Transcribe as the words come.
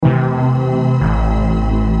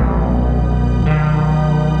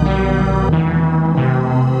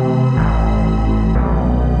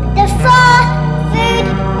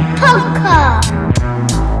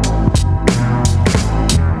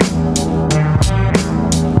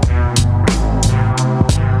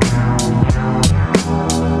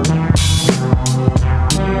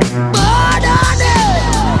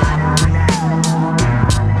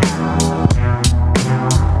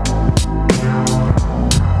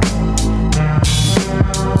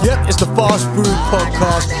It's the Fast Food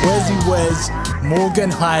Podcast. Wes, Morgan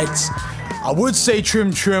Hytes. I would say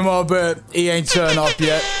Trimmer, but he ain't turned up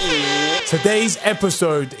yet. Today's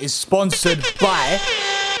episode is sponsored by,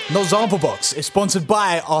 not Zamperbox, it's sponsored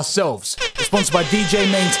by ourselves. It's sponsored by DJ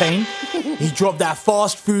Maintain. He dropped that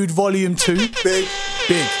Fast Food Volume 2. Big.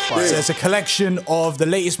 So it's a collection of the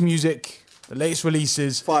latest music, the latest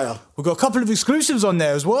releases. Fire. We've got a couple of exclusives on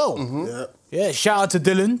there as well. Mm-hmm. Yeah, shout out to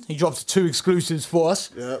Dylan. He dropped 2 exclusives for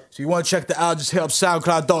us. Yep. So you want to check that out, just hit up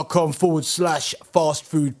soundcloud.com/Fast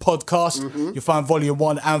Food Podcast. Mm-hmm. You'll find Volume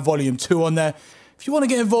 1 and Volume 2 on there. If you want to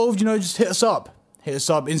get involved, just hit us up. Hit us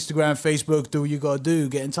up, Instagram, Facebook, do what you got to do.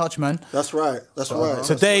 Get in touch, man. That's right.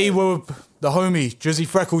 Today, we're the homie, Drizzy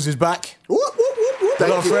Freckles is back. Whoop.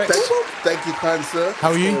 Thank you, kind sir.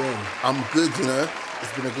 How are you? I'm good,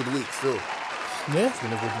 It's been a good week still. Yeah? It's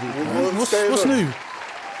been a good week. What's new?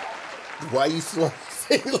 Why are you so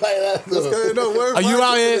saying like that? What's going on? Are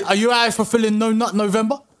you out here fulfilling No Nut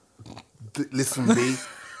November? Listen, B.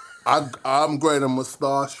 I'm growing a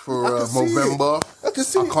moustache for November. I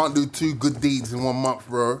can't do 2 good deeds in 1 month,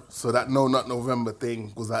 bro. So that No Nut November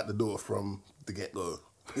thing was out the door from the get-go.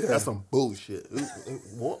 Yeah. That's some bullshit.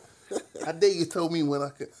 What? How dare you tell me when I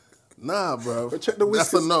can... Nah, bro. But check the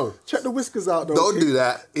whiskers. That's a no. Check the whiskers out, though. Don't do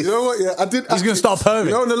that. You know what? Yeah, I did. He's gonna start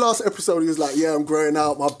perming. In the last episode, he was like, "Yeah, I'm growing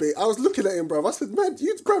out my bit." I was looking at him, bro. I said, "Man,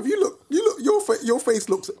 you look. Your face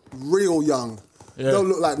looks real young. Yeah. Don't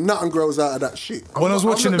look like nothing grows out of that shit." When I was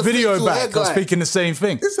watching the video back, I was speaking the same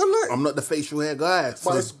thing. It's hilarious. I'm not the facial hair guy. So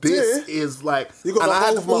but this is like, you got and I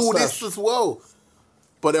had all mustache. this as well.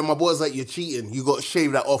 But then my boy's like, "You're cheating. You got to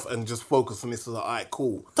shave that off and just focus on this." I was like, "All right,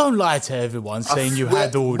 cool." Don't lie to everyone saying you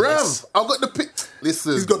had all this. I've got the pic.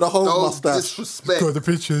 Listen, he's got the whole mustache. Disrespect. He's got the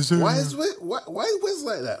pictures. Why is Wes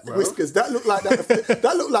like that, bro? Whiskers. That look like that.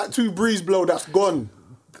 That look like 2 breeze blow that's gone.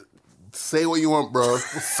 Say what you want, bro.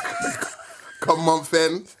 Come month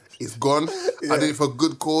end, it's gone. Yeah. I did it for a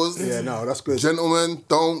good cause. Yeah, no, that's good. Gentlemen,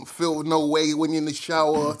 don't feel no way when you're in the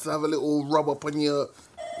shower to have a little rub up on your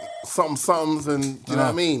somethings, and you know what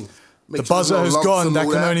I mean. The buzzer has gone. That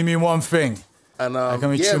can only mean one thing. And that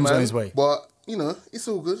can be Trim's on his way. But it's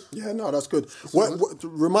all good. Yeah, no, that's good.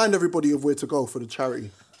 Remind everybody of where to go for the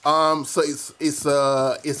charity. So it's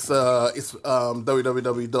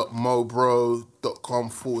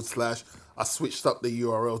www.mobro.com/. I switched up the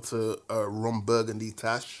URL to Ron Burgundy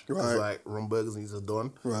Tash. Right. Like Ron Burgundy's are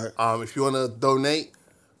done. Right. If you want to donate,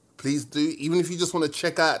 please do. Even if you just want to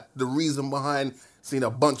check out the reason behind seeing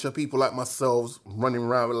a bunch of people like myself running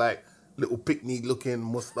around with like little picnic looking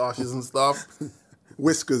mustaches and stuff.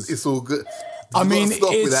 Whiskers. It's all good. I mean,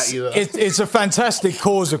 it's a fantastic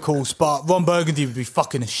cause, of course, but Ron Burgundy would be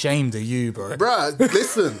fucking ashamed of you, bro. Bruh,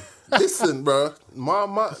 listen, bro.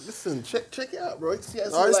 Listen, check it out, bro. See,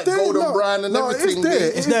 it's like there, golden brown and everything.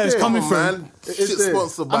 It's there. It's coming through. Man. Shit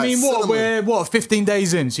sponsored by we're 15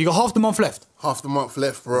 days in, so you got half the month left. Half the month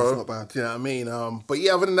left, bro. That's not bad. Do you know what I mean? But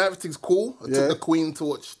yeah, other than that, everything's cool. I took the Queen to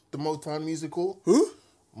watch the Motown musical. Who?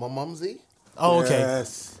 My mumsy. Oh, okay.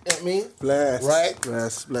 Yes. You know what I mean? Bless. Right?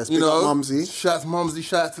 Bless. Big up Mumsy. Shout out to Mumsy,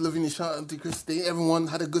 shout out to Lavinia, shout out to Christy. Everyone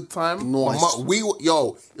had a good time. Nice. It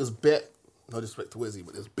was bare, no disrespect to Wesey,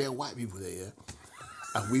 but there's bare white people there, yeah?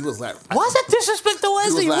 And we was like... Why is that disrespect to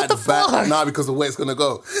Wesey? What the fuck? Nah, because of where it's going to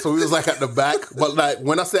go. So we was like at the back, but like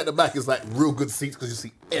when I say at the back, it's like real good seats because you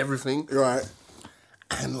see everything. Right.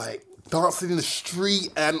 And like dancing in the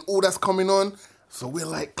street and all that's coming on. So we're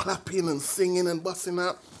like clapping and singing and busting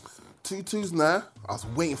out. 2-2s now. I was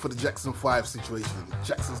waiting for the Jackson 5 situation.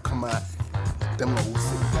 Jackson's come out. Them lot all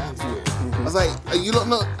sitting down to it. I was like, are you lot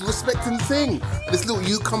not respecting the thing? And this little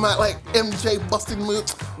you come out like MJ busting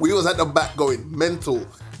moves. We was at the back going mental.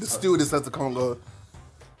 The stewardess had to come and go,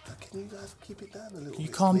 can you guys keep it down a little bit? Can you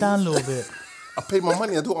calm down a little bit? I paid my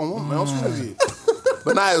money. I do what I want, man. What's wrong with you?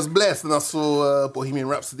 But now I was blessed, and I saw Bohemian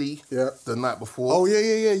Rhapsody the night before. Oh,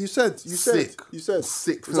 yeah. You said. Sick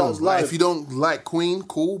film. Like, if you don't like Queen,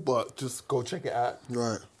 cool, but just go check it out.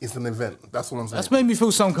 Right. It's an event. That's what I'm saying. That's made me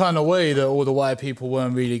feel some kind of way that all the white people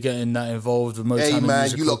weren't really getting that involved with Motown. Hey, man,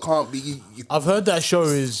 musical. you lot can't be... I've heard that show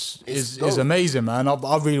is amazing, man.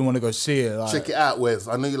 I really want to go see it. Like. Check it out, Wes.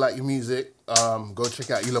 I know you like your music. Go check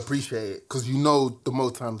it out. You'll appreciate it, because you know the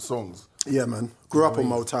Motown songs. Yeah, man. Grew up on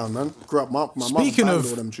Motown, man. Grew up, my mum banged all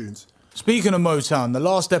them tunes. Speaking of Motown, the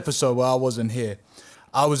last episode where I wasn't here,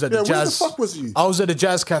 I was at the jazz... where the fuck was you? I was at the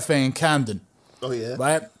Jazz Cafe in Camden. Oh, yeah?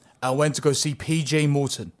 Right? I went to go see PJ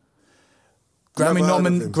Morton.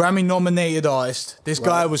 Grammy-nominated artist. This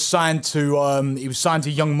guy was signed to... he was signed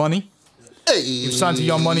to Young Money. Hey! He was signed to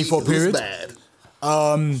Young Money for a period. Bad.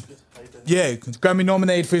 Yeah, Grammy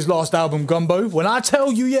nominated for his last album, Gumbo. When I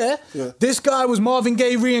tell you, this guy was Marvin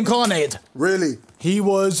Gaye reincarnated. Really? He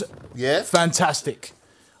was fantastic.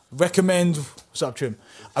 What's up, Trim?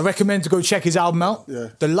 I recommend to go check his album out. Yeah.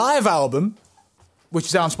 The live album, which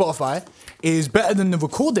is out on Spotify, is better than the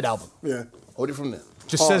recorded album. Yeah. Hold it from there.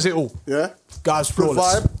 Just says it all. Yeah? Guy's Good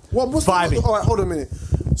flawless. vibe? What's Vibing. All right, hold on a minute.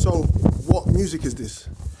 So, what music is this?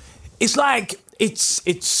 It's like, it's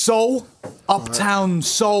soul, uptown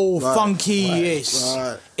soul, funky.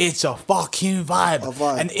 It's a fucking vibe. A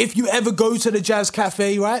vibe. And if you ever go to the Jazz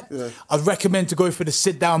Cafe, right, I'd recommend to go for the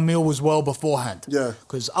sit-down meal as well beforehand. Yeah.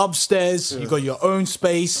 Because upstairs, you got your own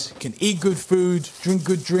space, you can eat good food, drink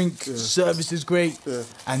good drink, service is great,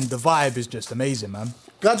 and the vibe is just amazing, man.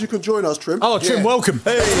 Glad you could join us, Trim. Oh, Trim, welcome.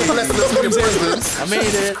 Hey. I made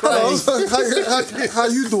it. How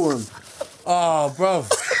you doing? Oh, bro.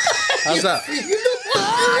 How's that?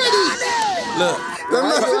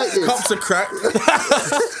 Look, cups are cracked.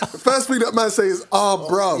 The first thing that man says is,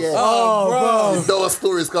 bro. Yeah. Oh, bro. You know what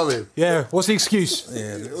story's coming. Yeah, what's the excuse?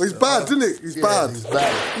 He's bad, didn't it? He's bad. He's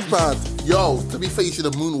bad. He's bad. Yo, to be fair, you should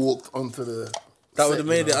have moonwalked onto the... That would have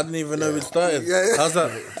made it. I didn't even know it started. Yeah. How's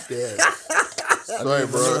that? Yeah. Sorry,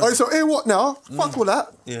 bro. Alright, so hey, what now? Fuck all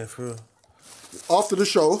that. Yeah, for real. After the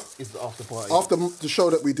show, It's the after party. after the show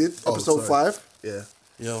that we did, episode sorry. 5, Yeah.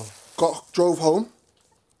 Yo. drove home,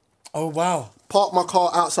 Oh, wow. parked my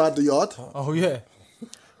car outside the yard, Oh, yeah.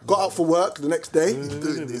 got up for work the next day,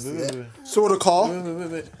 Doing this, yeah. saw the car,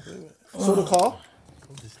 Wait. saw the car,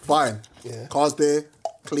 fine. Yeah. Car's there,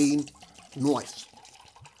 clean, nice.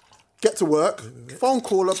 Get to work, phone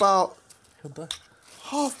call about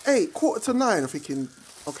 8:30, 8:45. I'm thinking,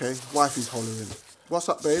 okay, wifey's hollering. What's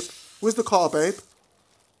up, babe? Where's the car, babe?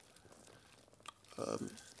 The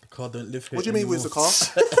car don't live here. What do you mean, anymore. where's the car?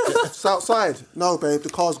 It's outside. No, babe, the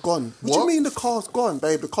car's gone. What do you mean the car's gone,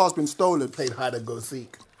 babe? The car's been stolen. Played hide and go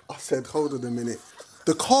seek. I said, hold on a minute.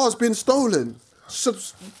 The car's been stolen.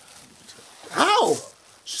 How?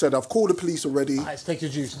 She said, I've called the police already. Let's take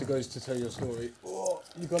your juice to go to tell your story. Oh,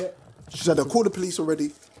 you got it? She said, I've called the police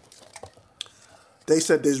already. They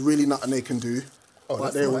said there's really nothing they can do. Oh,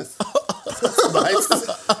 But that's they will- nice. That's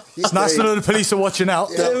nice. It's nice to know the police are watching out.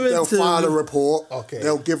 They'll file a report. Okay.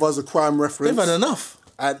 They'll give us a crime reference. They've had enough.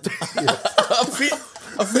 And,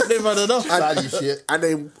 I think they've had enough. Sadly shit.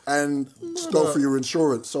 and go for your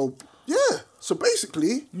insurance. So, yeah. So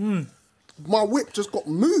basically, my whip just got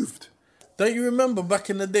moved. Don't you remember back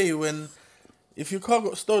in the day when if your car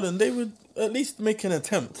got stolen, they would at least make an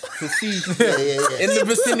attempt to see in the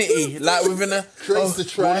vicinity, like within a Trace the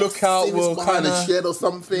track. We'll look out. See if We'll it's behind kind a of. shed or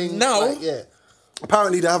something. Now- Like, yeah.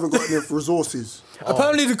 Apparently, they haven't got enough resources.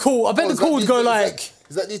 Apparently the call, I bet the call would go like...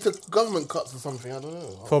 Is that due to government cuts or something? I don't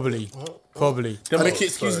know. Probably. They make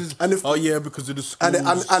excuses. And if- Oh yeah, because of the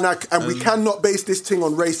schools. And we cannot base this thing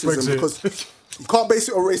on racism Brexit. because you can't base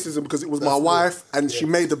it on racism because it was my wife and she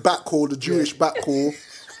made the back call, the Jewish back call,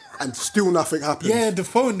 and still nothing happened. Yeah, the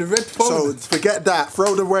red So phone. forget that.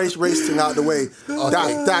 Throw the race thing out the way.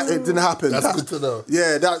 That it didn't happen. That's good to know.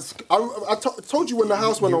 Yeah, I told you when the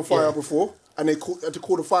house went on fire before, and they had to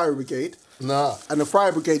call the fire brigade, Nah. and the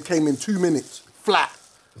fire brigade came in 2 minutes flat,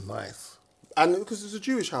 Nice. and because it's a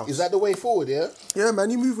Jewish house. Is that the way forward, yeah? Yeah, man.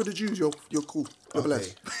 You move with the Jews, you're cool. You're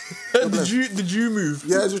blessed. the Jew move.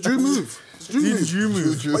 Yeah, it's a Jew move. It's a Jew move.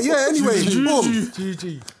 Jew move. But yeah, anyway, boom.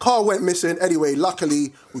 GG. Car went missing. Anyway,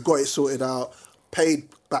 luckily, we got it sorted out. Paid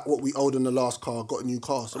back what we owed on the last car. Got a new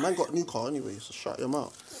car. So man got a new car anyway, so shut him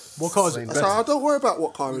out. What car is it? So I don't worry about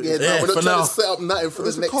what car it Yeah, is. no, Yeah, we're not for trying now. to set up nothing for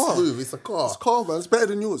It's the a next car. move. It's a car. It's a car, man. It's better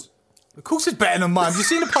than yours. Of course it's better than mine. Have you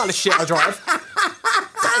seen the pile of shit I drive?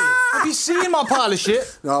 Have you seen my pile of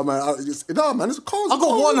shit? No, man. It's a car. I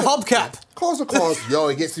got one hubcap. Cars are cars. Yo,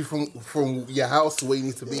 it gets you from your house to where you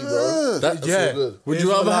need to be, bro. That's Yeah. so good. Would It's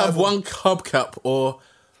you rather have reliable. one hubcap or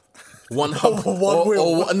one hub One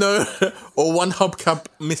wheel. or one hubcap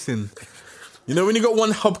missing? You know when you got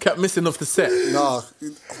one hubcap missing off the set. Nah,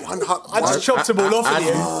 one hub. I just chopped them all off in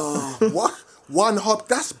here. What? One hub.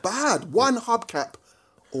 That's bad. One hubcap.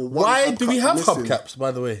 Or one Why do we hubcap have missing. hubcaps,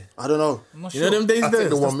 by the way? I don't know. You know them days I there. take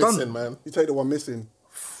the one that's missing, done. man. You take the one missing.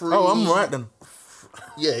 Oh, I'm right then.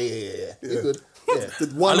 Yeah. You're good. Yeah. The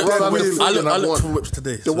one I dead looked, wheel. I looked for whips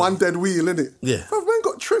today. The one dead wheel, innit? Yeah. Bro, man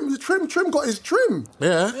got trim. Trim got his trim.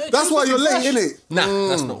 Yeah. That's why you're late, innit? Nah,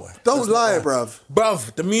 that's not why. Don't lie, bruv.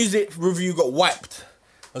 Bruv, the music review got wiped.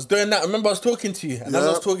 I was doing that. Remember, I was talking to you. And as I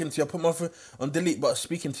was talking to you, I put my phone on delete, but I was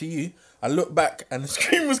speaking to you. I looked back and the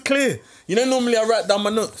screen was clear. You know, normally I write down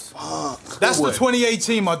my notes. That's the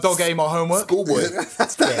 2018 my dog ate my homework. Schoolboy. That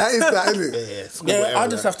is that, innit? Yeah. Yeah, I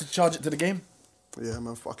just have to charge it to the game. Yeah,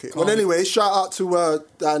 man, fuck it. Well, anyway, shout out to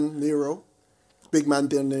Dan Nero, big man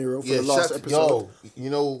Dan Nero, for the last episode. Yo, you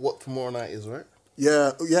know what tomorrow night is, right?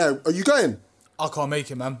 Yeah. Are you going? I can't make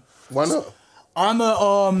it, man. Why not?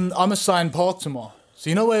 I'm a signed park tomorrow. So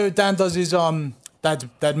you know where Dan does his dad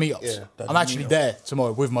meetups? Yeah, I'm actually there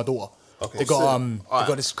tomorrow with my daughter. Okay, They got sick. they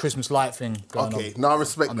got this Christmas light thing going Okay, on. no, I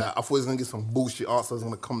respect that. I thought he was gonna get some bullshit answer. I was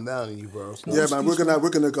gonna come down on you, bro. Yeah, man, we're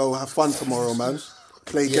gonna go have fun tomorrow, man.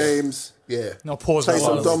 Play games. Yeah. No, pause. Play that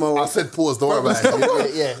some one. domo. I said pause. Don't worry about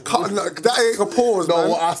it. Yeah. No, that ain't a pause, No, man.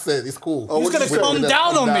 what I said, it's cool. Oh, He's what gonna you said? calm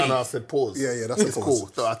down on me. No, I said pause. Yeah, that's it's a pause. cool.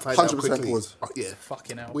 So I tied that 100% quickly. pause. Oh, yeah.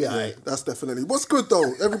 Fucking hell. We Yeah, alright. that's definitely. What's good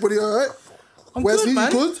though? Everybody all right? I'm Wesley, good,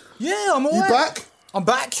 man. you good? Yeah, I'm You alright. back? I'm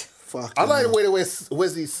back. Fuck. I like the way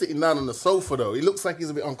Wesley's sitting down on the sofa though. He looks like he's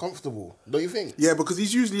a bit uncomfortable. Don't you think? Yeah, because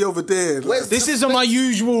he's usually over there. Where's- This isn't my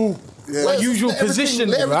usual Let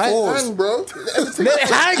position, everything right? hang, bro. Let everything Let it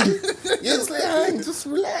hang. Yeah, just let it hang. Just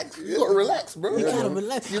relax. You gotta relax, bro. You gotta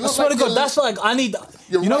relax. You I look swear like to God, your- that's like I need.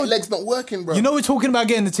 Your You know, right leg's not working, bro. you know, we're talking about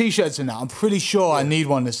getting the t-shirts and that. I'm pretty sure I need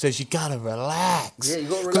one that says you gotta relax. Yeah, you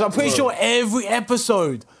gotta Because I'm relax, pretty bro. sure every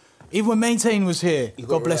episode, even when Maintain was here, You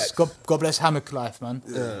God gotta bless, God bless Hammock Life, man.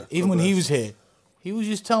 Yeah, Even when he was here, he was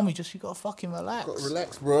just telling me, you gotta fucking relax. Gotta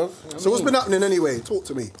relax, bro. So what's been happening anyway? Talk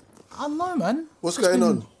to me. I don't know, man. What's going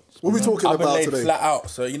on? What are we talking I've been about laid today? flat out,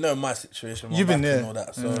 so you know my situation. My You've been back and there. all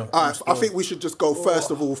that. So All right, I think we should just go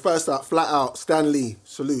first of all. First out, flat out. Stan Lee,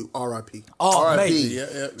 salute, R.I.P. Oh, R.I.P. mate.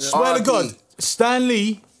 yeah. Swear to R.I.P. God, Stan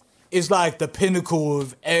Lee is like the pinnacle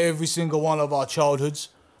of every single one of our childhoods.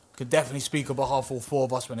 Could definitely speak on behalf of all four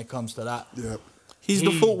of us when it comes to that. Yep, he's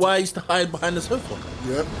the fault why I used to hide behind the sofa.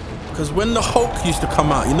 yep. Because when the Hulk used to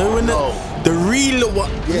come out, you know when the real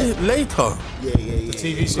one later. Yeah.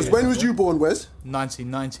 TV series. When was you born, Wes?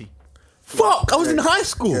 1990. Fuck, I was in high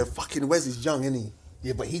school. Yeah, fucking Wes is young, isn't he?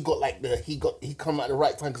 Yeah, but he got like he come at the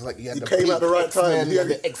right time because like he had the came at the right X-Men, time. He had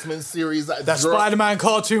the X-Men series that That dropped. Spider-Man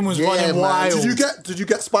cartoon was Yeah, running man. wild. Did you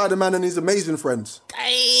get Spider-Man and his amazing friends?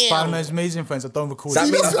 Spider-Man's Amazing Friends. I don't recall That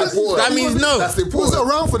that. means- That's important. that means no. That's He was important.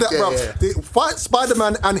 around for that, Yeah, bruv. yeah. The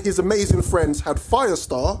Spider-Man and his amazing friends had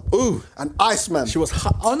Firestar and Iceman. She was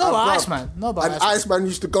hot. Oh, no, And bruv, Iceman. No, but and Iceman. Iceman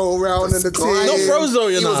used to go around in the team. grind. Not Frozo,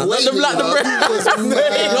 you He know. was Not the waving, black, the you know. bread. He was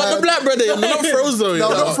mad. Not the black brother, you know. Not Frozo, you No,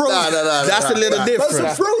 know. not Frozo. Nah. That's a little That's different.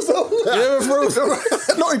 a Frozo. You never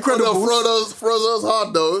Frozo. Not incredible. No, Frozo's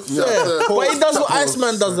hard though. Yeah. But he does what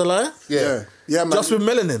Iceman does, the lie. Yeah, man. Just with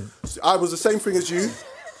melanin. I was the same thing as you.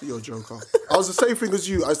 You're a joker. I was the same thing as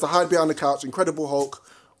you. I used to hide behind the couch. Incredible Hulk.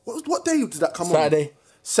 What day did that come Saturday. on?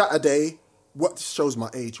 Saturday. What shows my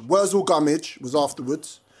age? Wurzel Gummidge was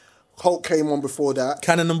afterwards. Hulk came on before that.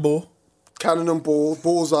 Cannon and ball. Cannon and Ball.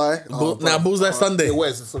 Bullseye. Now Bullseye Sunday. It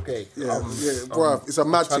was. It's okay. Yeah, bruv. It's a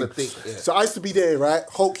mad trying thing. to think, yeah. So I used to be there, right?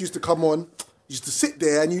 Hulk used to come on. Used to sit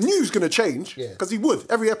there, and you knew he was going to change. Yeah. Because he would.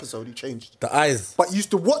 Every episode, he changed. The eyes. But you used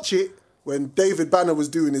to watch it when David Banner was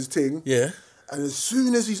doing his thing. Yeah. And as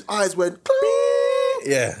soon as his eyes went,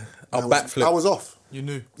 cling, Yeah. I'll backflip. I was off. You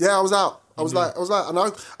knew. Yeah, I was out. I was like,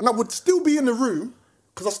 and I would still be in the room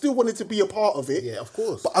because I still wanted to be a part of it. Yeah, of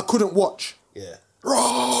course. But I couldn't watch. Yeah.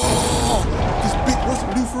 This big, what's it,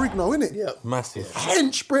 Lou Ferrigno, innit? Yeah. Massive.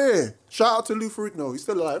 Hench, bruh. Shout out to Lou Ferrigno. He's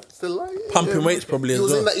still alive. Still like Pumping weights probably He as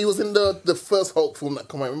was in well. that. He was in the first Hulk film that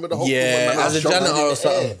came out. Remember the Hulk film? Yeah, when that as a shot janitor went in or the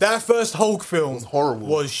something. air? That first Hulk film was horrible.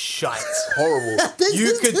 Was shite. Horrible.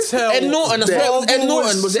 You could tell. Ed Norton, I swear it was Ed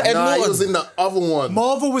Norton. Was it Ed Nah, he was Norton? in the other one.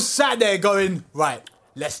 Marvel was sat there going, right,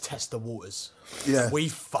 let's test the waters. Yeah. We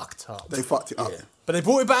fucked up. They fucked it up. But they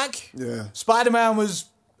brought it back. Yeah. Spider-Man was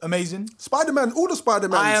amazing. Spider-Man, all the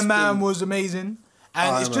Spider-Man. Iron Man was amazing.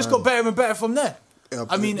 And it's Iron just Man. got better and better from there. Yeah,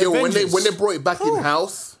 I mean, Yeah, when they Avengers. brought it back in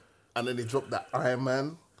house and then they dropped that Iron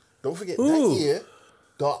Man. Don't forget that year,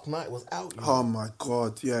 Dark Knight was out. You know? Oh my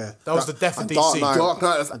God, yeah. That was the death of and DC. Dark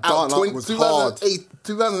Knight was and out. Dark Knight was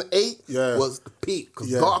 2008 Yeah. was the peak because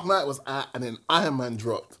Yeah. Dark Knight was out and then Iron Man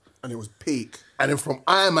dropped. And it was peak. And then from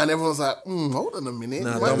Iron Man, everyone's like, hold on a minute.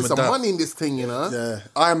 Nah, There done might be with some that. money in this thing, you know? Yeah,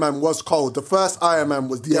 Iron Man was cold. The first Iron Man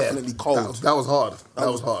was Yeah. definitely cold. That was hard. That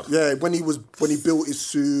was hard. Yeah, when he built his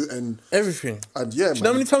suit and Everything. yeah, Do you know how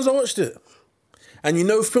man. many times I watched it? And you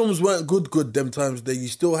know films weren't good them times. You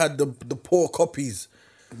still had the poor copies.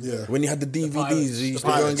 Yeah. When you had the DVDs, pirates. you used The to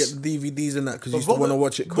go and pirates. get the DVDs and that because you But used to want to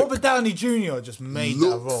watch it quick. Robert Downey Jr. just made that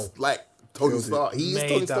role. Looks like Tony Killed it. Stark. He is Made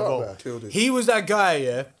Tony that Stark, role. man. Killed it. He was that guy,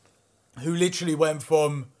 yeah, who literally went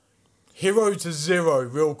from hero to zero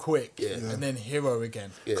real quick. Yeah. And then hero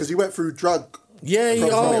again. Because he went through drug. Yeah,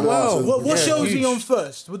 Probably oh wow. Larson. What Yeah, show was he huge. on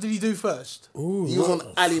first? What did he do first? He was on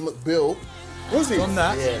Ally McBeal. Was he? On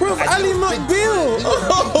that. Yeah. Bro, Ali McBeal.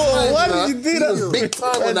 Oh, why did you do that? He was big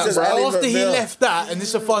time on that, Just bro. after he left that, and this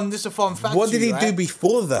is a fun fact. What did he right? do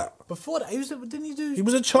before that? Before that? Didn't he do? He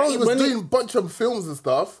was a child. He was doing a bunch of films and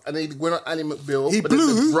stuff, and then he went on Ali McBeal. He but then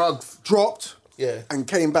blew, the drugs. dropped, Yeah. and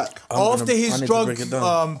came back. After I his need to drug break it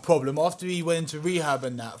down. problem, after he went into rehab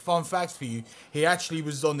and that, fun fact for you, he actually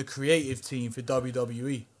was on the creative team for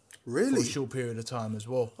WWE for Really? a short period of time as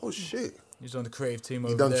well. Oh shit. He was on the creative team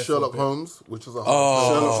over He done there. Sherlock for a bit. Holmes, which was a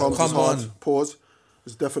Sherlock Holmes come was hard. on. Pause. It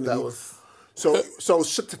was definitely That was so.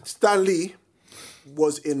 Stan Lee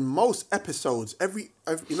was in most episodes. Every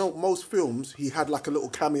most films he had like a little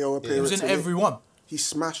cameo appearance. He was in it. every one. He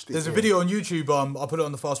smashed it. There's a video on YouTube. I'll put it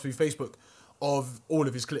on the Fast Food Facebook of all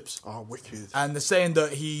of his clips. Oh, wicked. And they're saying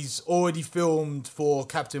that he's already filmed for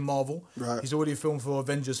Captain Marvel. Right. He's already filmed for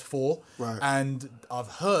Avengers 4. Right. And I've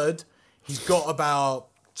heard he's got about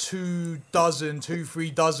 3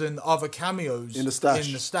 dozen other cameos In the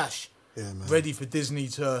stash. Yeah, man. ready for Disney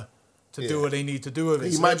to do what they need to do with it.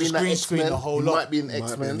 He So might they be in just that green screen X-Men. the whole He lot. might be in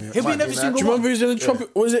X-Men. be in it. He'll be in every that. single Do you remember he was in the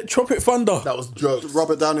Tropic? Was it Tropic Thunder? That was jokes.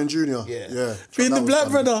 Robert Downey Jr. Yeah. Yeah. Being That the was Black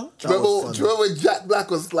funny. brother. Do you That was remember funny. when Jack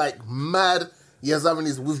Black was like mad? He was having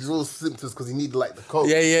his withdrawal symptoms because he needed like the coke.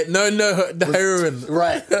 Yeah. No, the heroin.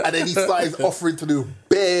 Right. And then he started offering to do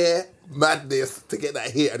bare madness to get that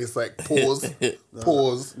hit. And it's like, pause.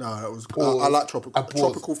 No, that was. Pause. I like tropical. And pause.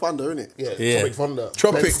 Tropical Thunder, innit? Yeah. Tropic Thunder.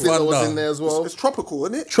 Tropic Ben Stiller was Thunder. in there as well. It's tropical,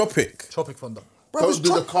 isn't it? Tropic. Tropic Thunder. Don't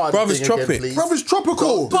do the card Bruv, it's thing Tropic. again, please. Bruv, it's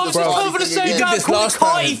tropical. Bro, it's Bro, over the he same did guy this called last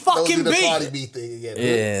Cardi time. fucking Don't do the B. Cardi B thing again.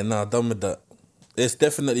 Yeah, nah, done with that. It's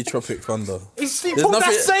definitely Tropic Thunder. He There's pulled that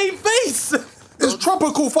nothing- same face. It's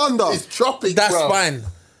tropical thunder. It's tropic, That's bro. fine.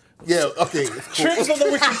 Yeah, okay. It's cool. Trips on the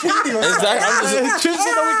Wikipedia. Exactly. Trips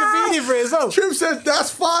on the Wikipedia for his own. Trim said that's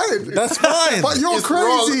fine. That's fine. But you're It's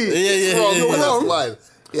wrong. crazy. It's wrong, yeah, but yeah. that's fine.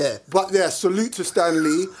 Yeah. But yeah, salute to Stan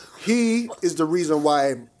Lee. He is the reason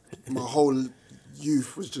why my whole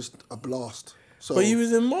youth was just a blast. So But you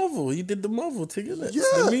was in Marvel. You did the Marvel thing, innit? Yeah.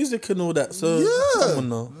 The music and all that. So, Yeah. come on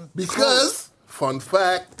now. Because, fun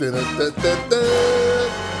fact,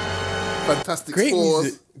 Fantastic Great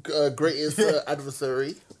Four's music. greatest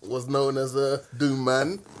adversary was known as a Doom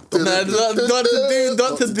Man. Nah,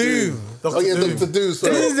 Dr. Doom. Oh yeah, Doom. Dr. Doom.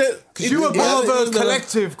 Sorry. Is it? Because you were part of a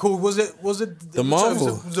collective called, was it The Marvel.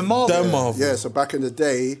 It was the Marvel. The Marvel. yeah, so back in the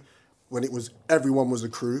day when it was everyone was a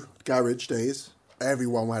crew, garage days,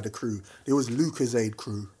 everyone had a crew. There was Lucasade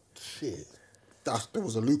crew. Shit. There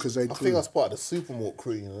was a Lucasade I crew. think I was part of the Supermalt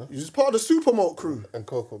crew, you know, You was part of the Supermalt crew. and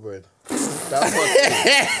Cocoa Bread. That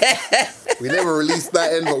was we never released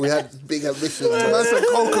that end, but we had big ambitions. Man said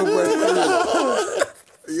cocoa bread.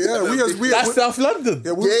 Yeah, That's South London.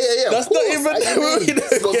 yeah, we, Yeah. That's of not course. even. I mean,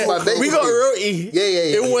 it's my baby We got thing. roti.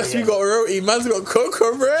 Yeah. In West, we got roti. Man's got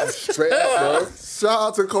cocoa bread. Straight up, bro. Shout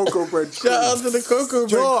out to cocoa bread. crew. Shout out to the cocoa bread.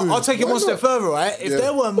 Joe, crew. I'll take it one step further, right? If Yeah.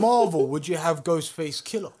 there were Marvel, would you have Ghostface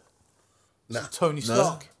Killer? Nah. Tony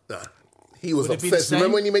Stark. Nah. He was Would it be the obsessed. Remember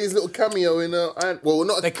same? when he made his little cameo in well,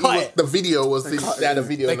 not They cut was- it. The video was they had a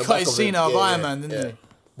video. They in the cut back his of scene it. out of Iron Man, didn't they?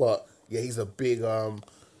 But yeah, he's a big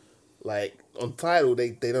like on Tidal they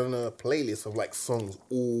done a playlist of like songs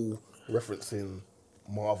all referencing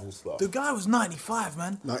Marvel stuff. The guy was 95,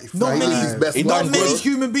 man. 95. Not He many, lived his best not life, many bro.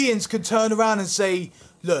 human beings could turn around and say,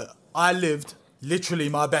 look, I lived literally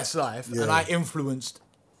my best life and I influenced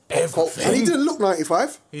everything. And he didn't look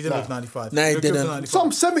 95. He didn't look 95. Nah, he Looked good for didn't. 95.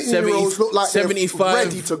 Some 70-year-olds look like 75, they're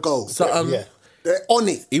ready to go. something. Yeah. They're on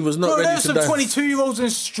it. He was not Bro, ready there's to some die. 22-year-olds in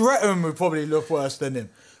Streatham who probably look worse than him.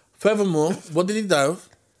 Furthermore, what did he die of?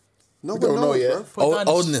 No don't one know knows, yet. bro. Probably died in-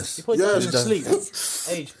 Oldness. He probably Yeah, died in he's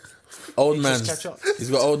sleep. Age. Old He man. just catch up. He's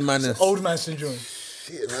got old manners. Old man syndrome.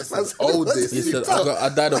 Shit, that's old. This. He said, I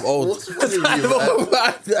died of old. What's wrong with you, man?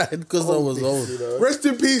 I died because I was old. Rest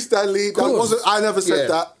in peace, Stanley. That course. wasn't. I never said Yeah.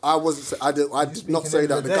 that. I wasn't. I did not say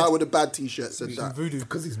that. The guy with the bad T-shirt said that. Voodoo.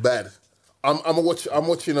 Because he's bad. I'm watching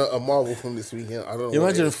a Marvel film this weekend. I don't know. You what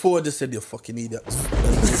imagine it if Ford just said, "You fucking idiot,"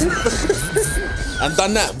 and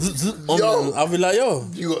done that. Yo. I'll be like, "Yo,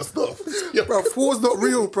 is. You got stuff. Yo, Bro, Four's not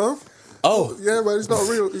real, bro. oh." Yeah, man, he's not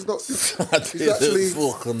real. He's not. I He's didn't actually.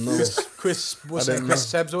 fucking know. Chris, what's I that? don't Chris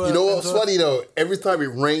Sebsworth? You know what's funny though? Every time it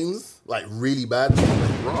rains, like really bad,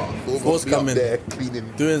 raw. Force be up coming. there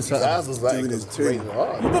cleaning, Doing his something. ass was like Doing his it's thing. raining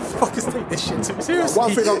hard. Motherfuckers take this shit too seriously.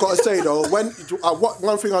 One thing I gotta say though, one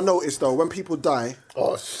thing I noticed though, when people die,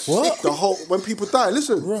 Oh shit! What? when people die,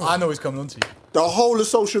 listen, I know he's coming on to you. the whole of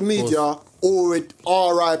social media already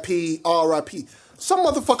R.I.P. R.I.P. Some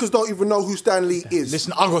motherfuckers don't even know who Stan Lee is.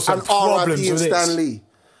 Listen, I got some and R.I.P. problems and with Stan this. Lee.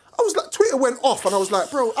 I was like, Twitter went off, and I was like,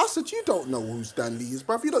 bro, I said you don't know who Stan Lee is,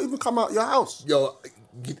 bro. You don't even come out your house. Yo,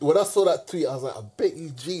 when I saw that tweet, I was like, I bet you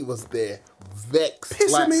G was there, vexed.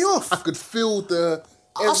 Pissing me off. I could feel the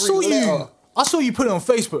every I saw letter. I saw you put it on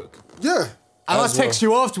Facebook. Yeah. And I As well. texted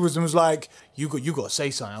you afterwards and was like, you got to say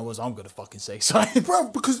something. I'm going to fucking say something.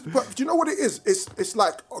 Bro, do you know what it is? It's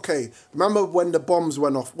like, okay, remember when the bombs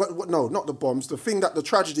went off? No, not the bombs. The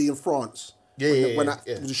tragedy in France. When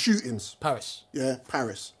the shootings. Paris. Yeah,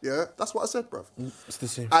 Paris. Yeah, that's what I said, bro. It's the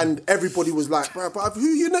same. And everybody was like, bro, but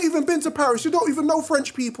you not even been to Paris. You don't even know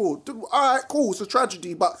French people. All right, cool, it's a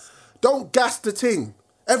tragedy, but don't gas the thing.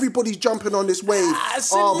 Everybody's jumping on this wave.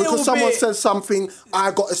 Because someone says something,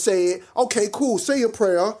 I got to say it. Okay, cool, say your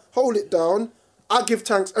prayer, hold it down. I give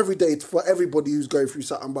thanks every day for everybody who's going through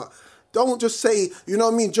something, but don't just say, you know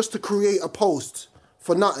what I mean, just to create a post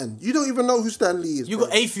for nothing. You don't even know who Stan Lee is. You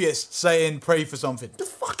got atheists saying pray for something. The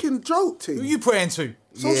fucking joke thing. Who you praying to?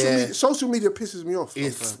 Social media pisses me off.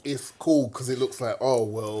 It's cool because it looks like, oh,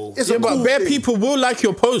 well. It's Yeah, a but cool bare thing. people will like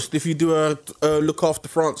your post if you do a look after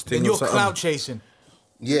France thing. And or you're something. clout chasing.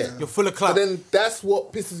 Yeah. You're full of clout. But then that's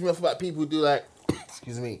what pisses me off about people who do like,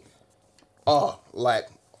 excuse me, like,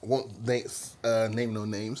 won't name no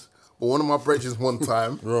names. But one of my brethren one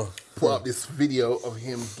time put up this video of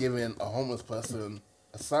him giving a homeless person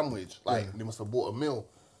a sandwich. Like, they must have bought a meal,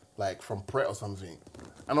 like, from Pret or something.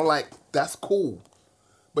 And I'm like, that's cool.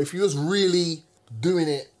 But if you was really doing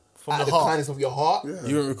it From out the of the heart. kindness of your heart, You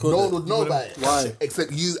wouldn't record no it. one would know about it. Why?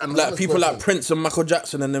 Except you and Like another people person. like Prince and Michael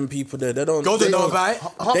Jackson and them people there. They don't. God they don't know don't- about it.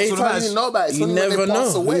 Half They the time you didn't know about it. You It's only when never they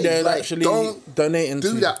pass know who away. they're Like, actually don't donating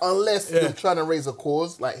do to. that unless Yeah. you're trying to raise a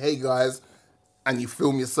cause. Like, hey guys, and you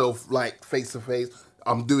film yourself like face to face.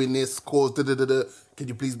 I'm doing this cause. Can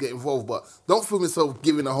you please get involved? But don't film yourself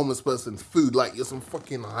giving a homeless person food like you're some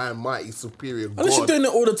fucking high and mighty superior Unless you're god. doing it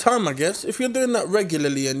all the time, I guess. If you're doing that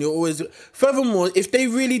regularly and you're always... Furthermore, if they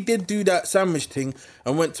really did do that sandwich thing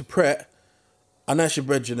and went to Pret, I know she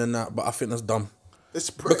brethren and that, but I think that's dumb.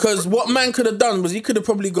 Because what man could have done was he could have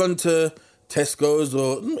probably gone to Tesco's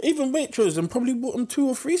or even Waitrose and probably bought them 2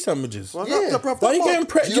 or 3 sandwiches. Well, Yeah. that, bruv, Why are that you getting mark-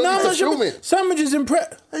 Pret? Do you know how much film it. sandwiches in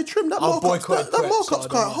Pret? Hey, Trim, that I'll markup's boycott that Pret, markup's so I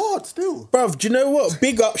quite don't hard still. Bruv, do you know what?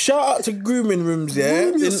 Big up, shout out to grooming rooms, yeah?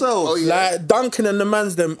 Groom yourself. Oh, yeah. Like Duncan and the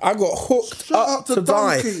man's them, I got hooked Shout up out to to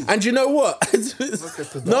die. Dunky. And you know what?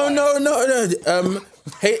 No.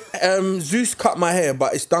 Hey, Zeus cut my hair,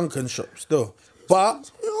 but it's Duncan's shop still.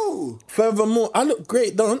 But Yo, furthermore, I look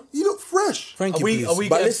great, don't? you look fresh. Thank Are you, we, please. are we,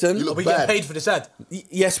 But getting, listen, You are look we bad. getting paid for this ad?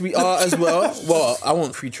 yes, we are as well. Well, I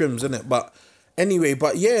want free trims, innit? But anyway,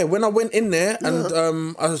 but yeah, when I went in there and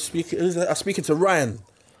I was speaking to Ryan.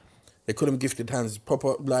 They call him gifted hands,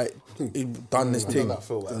 proper like he done this thing, not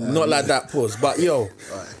feel like that. not like that pause, but yo,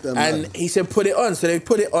 and he said put it on, so they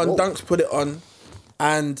put it on. Dunks put it on,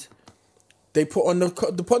 and they put on the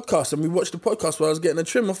podcast, and we watched the podcast while I was getting a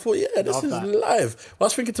trim. I thought, yeah, this Love is that. live. I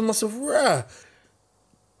was thinking to myself, rah,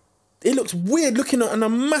 it looks weird looking on a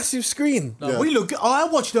massive screen. No, we look. Oh, I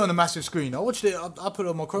watched it on a massive screen. I watched it. I put it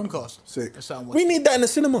on my Chromecast. Sick. That's how I'm We watching. need that in the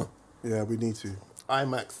cinema. Yeah, we need to.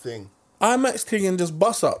 IMAX thing. IMAX thing and just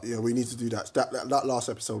bust up. Yeah, we need to do that. That last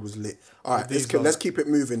episode was lit. All right, these let's keep it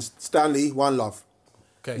moving. Stanley, one love.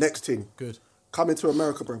 Okay. Next thing. Good. Coming to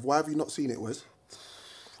America, bruv. Why have you not seen it, Wes?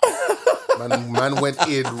 Man went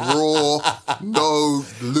in raw, no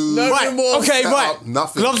lube. Right. Okay. set Right. up,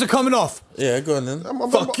 nothing. Gloves are coming off. Yeah, go on then.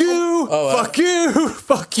 Fuck you. Fuck you.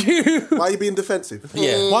 Fuck you. Why are you being defensive?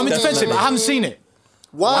 Yeah. Why am I defensive? I haven't seen it.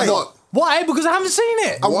 Why? Why not? Why? Because I haven't seen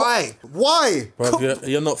it. Why? Why? Bruv,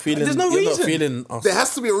 you're not feeling. There's no you're reason. not feeling us. There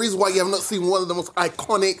has to be a reason why you have not seen one of the most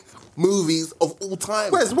iconic movies of all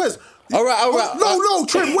time. Wes? All right. No,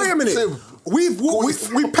 Trim, wait a minute. Trim. We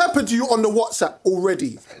peppered you on the WhatsApp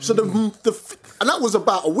already. So and that was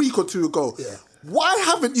about a week or two ago. Yeah. Why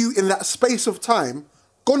haven't you, in that space of time,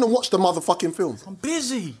 gone and watched the motherfucking film? I'm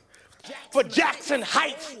busy. For Jackson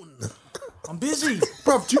Heights. I'm busy.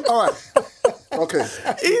 Bruv, all right. Okay.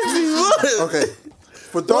 Easy one. Okay.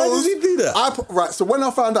 For those, Why does he do that? Right, so when I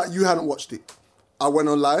found out you hadn't watched it, I went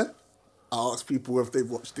online, I asked people if they've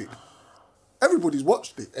watched it. Everybody's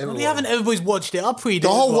watched it. No, they haven't. Everybody's watched it. I pre-did The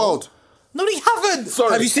as whole well. world. No, they haven't.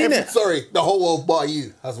 Sorry, Have you seen it? Sorry, the whole world bar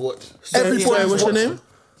you has watched. Everybody's What's your watched name?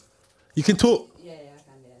 You can talk. Yeah, I can,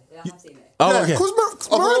 yeah. I have seen it. Oh, Yeah, okay. because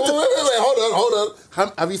Hold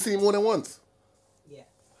on. Have you seen it more than once? Yeah.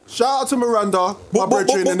 shout out to Miranda, my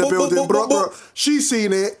brethren in the building. Bro. She's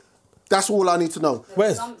seen it. That's all I need to know. So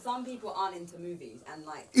Where's- some people aren't into movies and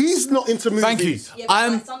like. He's not into movies. Thank you. Yeah, but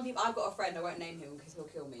I'm. like, some people. I've got a friend. I won't name him because he'll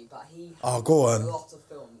kill me. But he. Oh, go on. A lot of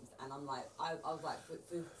films, and I'm like, I was like,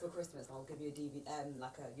 for Christmas, I'll give you a DVD,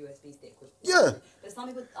 like a USB stick. Yeah. But some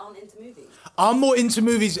people aren't into movies. I'm more into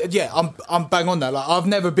movies. Yeah, I'm bang on that. Like, I've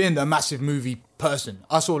never been a massive movie person.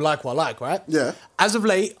 I sort of like what I like, right? Yeah. As of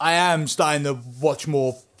late, I am starting to watch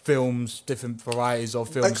more films, different varieties of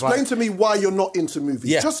films. Explain to me why you're not into movies.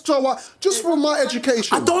 Yeah. Just for my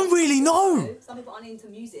education. I don't really know. Some people aren't into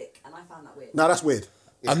music, and I found that weird. Nah, that's weird.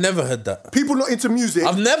 I've never heard that. People not into music.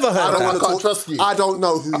 I've never heard I don't that. wanna I can't talk- trust you. I don't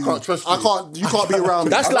know who. I can't trust I you. can't. You can't be around me.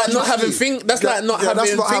 That's I like can't not trust having you. that's like not Yeah, that's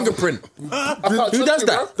having not having- fingerprint. I can't Who trust does you,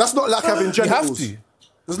 that? bro. That's not like having genitals. to.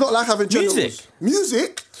 It's not like having genitals.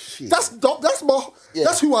 Music. That's my. Yeah.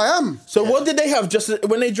 That's who I am. So what did they have? Just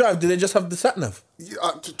when they drive, did they just have the sat nav?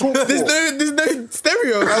 To talk There's for. no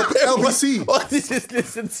stereo. LBC. What this is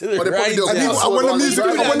listen to the But they probably radio. do. And Yeah. even- when the Well, music, do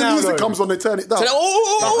that when the now, music though. comes on, they turn it down. I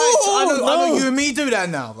I know you and me do that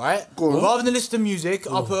now, right? Go on. Rather than listen to music,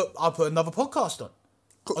 I'll put another podcast on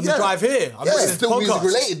the Yeah. drive here. I'm Yeah, listening it's to still music podcasts.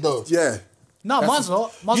 related though. Yeah. No, mine's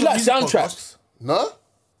not. Mine's You not like music soundtracks? No? podcasts.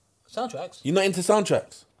 Soundtracks. You're not into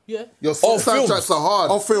soundtracks. Yeah. Your Oh, soundtracks films. are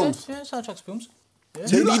hard. Or films. Yeah, soundtracks, films.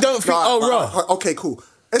 So you don't think? Nah, Raw. Okay, cool.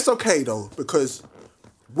 It's okay though because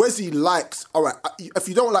Wesey likes. All right, if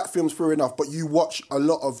you don't like films, fair enough. But you watch a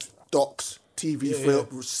lot of docs, TV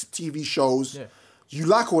films, TV shows. Yeah. You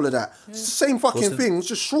like all of that. It's the same fucking thing. It's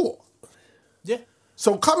just short. Yeah.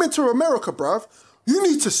 So coming to America, bruv, you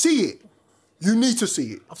need to see it. You need to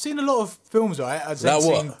see it. I've seen a lot of films, right? I've Like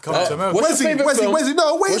seen what? Coming to America. What's your favourite film? Wesey,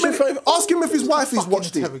 no, wait What's a your minute. favourite- Ask him if his wife has Fucking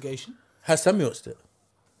watched it. interrogation. Has Sammy watched it?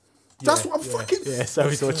 That's what I'm fucking. Yeah, so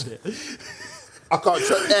he's watched it. I can't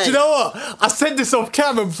trust. Do you know what? I said this off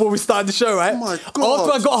camera before we started the show, right? Oh my God.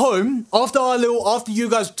 After I got home, after you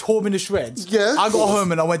guys tore me to shreds, Yeah. I got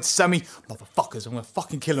home and I went to Sammy, motherfuckers, I'm gonna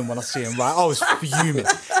fucking kill him when I see him, right? I was fuming.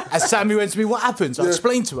 And Sammy went to me, what happened? So I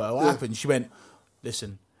explained to her what happened. She went,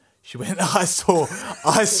 listen. She went, I saw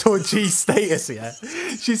G's status, yeah.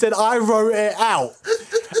 She said, I wrote it out.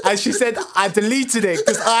 And she said, I deleted it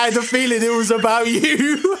because I had a feeling it was about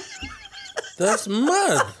you. That's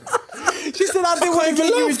mad. She said, I didn't want to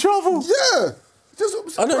get you in trouble. Yeah.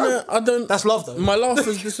 Just, I don't know. I don't. That's love, though. My laugh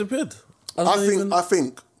has disappeared. I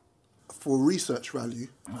think for research value,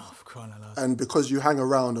 Oh, for crying out loud. and because you hang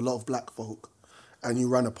around a lot of black folk and you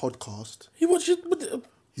run a podcast, You watch it.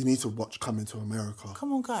 you need to watch Coming to America.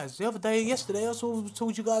 Come on, guys. Yesterday, I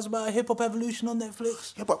told you guys about Hip Hop Evolution on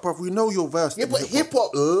Netflix. Yeah, but bruv, we know you're versed Yeah, in but hip-hop. hip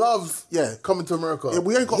hop loves coming to America. Yeah,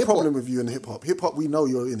 we ain't got a Hip-hop. problem with you in hip-hop. Hip-hop, we know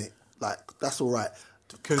you're in it. Like, that's all right.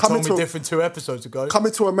 Could have told me different 2 episodes ago.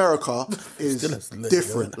 Coming to America is Still has lit,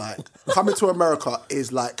 different. Like, Coming to America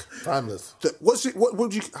is like... Timeless. What's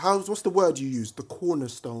the word you use? The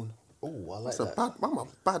cornerstone. Oh, I like It's that. I'm a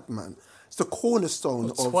bad man. It's the cornerstone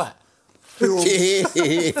of Twat. film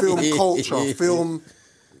culture, film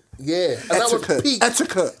Yeah, and that was etiquette. peak.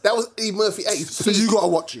 Etiquette. That was E. Murphy at his So peak. you got to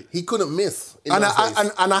watch it. He couldn't miss. In And those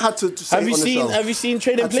days. I had to say Have it you on the seen? show. Have you seen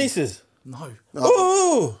Trading Places? No.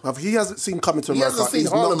 Oh, If he hasn't seen Coming to He America, hasn't seen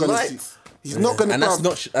he's not Harlem going to Nights. see. He's not going to. and that's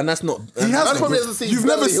not. And that's not. He hasn't. probably hasn't seen You've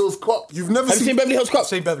Beverly never Hills Cop. You've never Have you seen Beverly Hills Cop?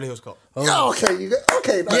 Say Beverly Hills Cop. Yeah, okay.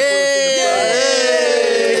 Okay.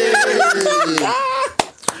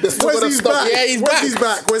 Where's he's back? Yeah, he's Where's back. he's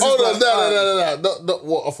back? Where's Hold he's on, back? no. Not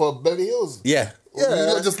what off of Beverly Hills. Yeah. Yeah, you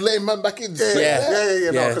not just letting man back in. Yeah. No,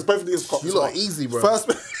 Yeah. because Beverly Hills Cop. You lot are easy, bro.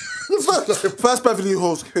 First Beverly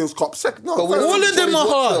Hills Cop. Second, no. But we first- don't All of them are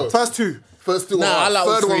hard. First two. First two. Nah, I like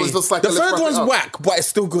all third one three. was just like the a let's third wrap one's it up. whack, but it's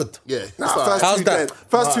still good. Yeah, Nah, it's first like, How's two. that? dead.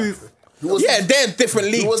 First two. who was Yeah, they're different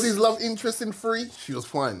Who leagues. was his love interest in Free? She was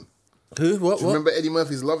fine. Who? What? Do you remember Eddie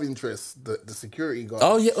Murphy's love interest, the security guard?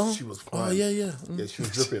 Oh yeah. Oh. She was fine. Oh yeah. Yeah, she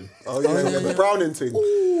was dripping. Oh yeah, the Browning thing.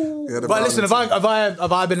 Yeah, the But listen, Browning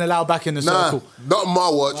have I been allowed back in the Nah, circle? not my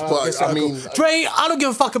watch, but I mean, Dre, I don't give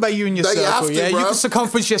a fuck about you and your you have circle. to, Yeah, you bruv. can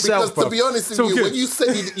circumference yourself, because to bro. be honest It's with all you, good. when you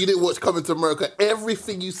said you didn't watch Coming to America,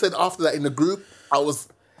 everything you said after that in the group, I was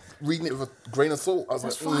reading it with a grain of salt. I was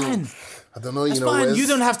That's like, fine. I don't know, That's you know, fine. Wes. You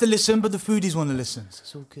don't have to listen, but the foodies want to listen. So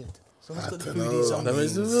it's all good. As long as got the foodies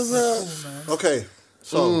on. Okay,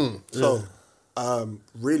 so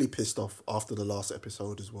really pissed off after the last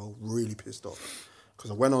episode as well. Really pissed off because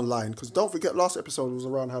I went online. Because don't forget, last episode was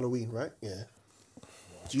around Halloween, right? Yeah.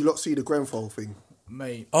 Do you lot see the Grenfell thing?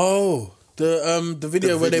 Mate. Oh, the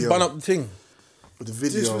video where they video. bun up the thing. With the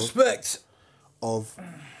video Disrespect. of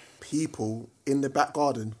people in the back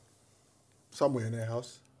garden, somewhere in their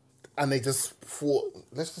house, And they just thought,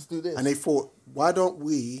 let's just do this. and they thought, why don't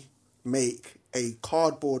we make a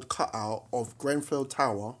cardboard cutout of Grenfell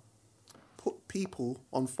Tower, put people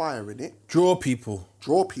on fire in it, Draw people.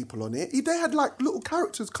 draw people on it. They had like little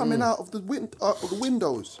characters coming out of the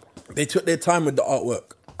windows. They took their time with the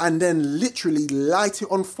artwork. and then literally light it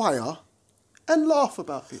on fire and laugh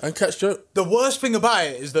about it. And catch joke. The worst thing about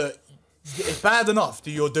it is that it's bad enough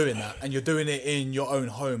that you're doing that and you're doing it in your own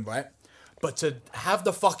home, right? But to have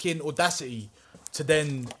the fucking audacity to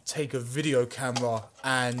then take a video camera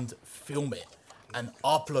and film it and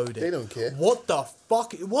upload it. They don't care. What the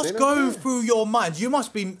fuck? What's They don't going care. through your mind?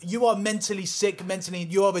 You are mentally sick,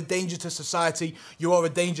 you are a danger to society, you are a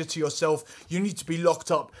danger to yourself, you need to be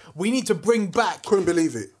locked up. We need to bring back, Couldn't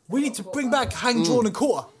believe it. hang, drawn and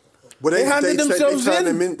quarter. Well, They handed themselves turned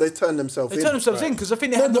in. them in. They turned themselves They in. turned themselves in because I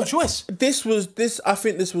think they had no choice. I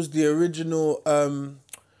think this was the original,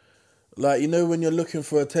 like, you know, when you're looking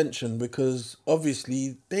for attention, because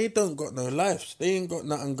obviously they don't got no lives. They ain't got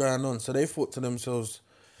nothing going on. So they thought to themselves,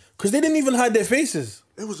 because they didn't even hide their faces.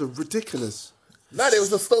 It was a ridiculous. Nah, there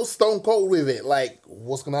was a stone cold with it. Like,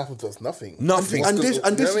 what's gonna happen to us? Nothing. Nothing. And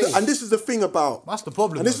this is the thing about. That's the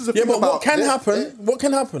problem, And this though. is the Yeah, thing but about. what can happen? What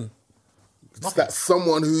can happen? It's that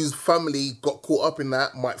someone whose family got caught up in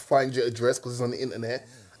that might find your address because it's on the internet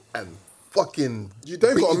and fucking. They've beat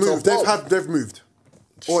got to you move. a pulp. They've moved,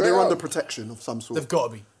 or Straight they're up. under protection of some sort. They've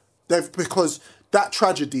got to be. Because that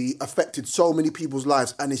tragedy affected so many people's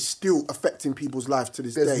lives and is still affecting people's lives to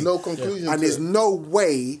this day. There's no conclusion and to there's it. no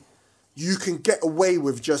way you can get away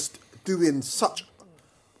with just doing such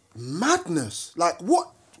madness. Like what?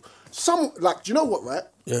 Do you know what? Right?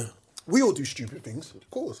 Yeah. We all do stupid things. Of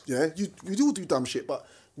course. Yeah, you all do dumb shit, but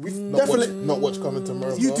we've Not definitely watch, not watch Coming to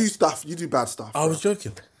America. you do stuff. You do bad stuff. I was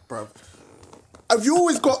joking. Bro.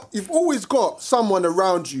 You've always got someone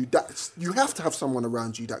around you that you have to have someone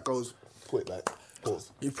around you that goes. Quick, like, pause.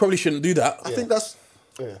 You probably shouldn't do that. I think that's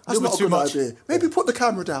Yeah. not bit a too good much. idea. Maybe put the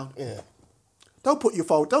camera down. Yeah. Don't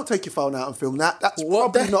take your phone out and film that. That's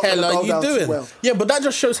What the probably not hell gonna are go you down too doing? well. Yeah, but that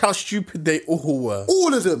just shows how stupid they all were.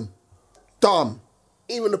 All of them, dumb.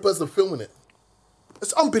 Even the person filming it.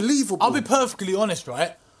 It's unbelievable. I'll be perfectly honest,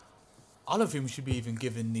 right? I don't think we should be even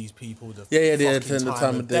giving these people the Yeah, fucking the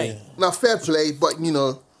time of day. Now, fair play, but you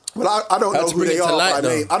know, Well, I don't Had know to who bring they it to are light, by though.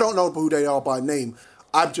 name. I don't know who they are by name.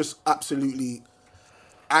 I'm just absolutely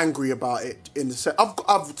angry about it. In the sense, I've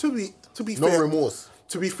to be no fair, remorse.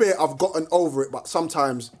 To be fair, I've gotten over it, but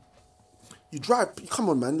sometimes you drive. Come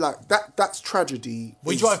on, man, like that's tragedy.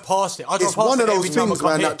 We It's- drive past it. I drive It's past one it of those every time I things, come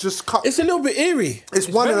man. here. That just cut. It's a little bit eerie. It's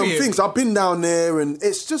one of very them things. eerie. I've been down there, and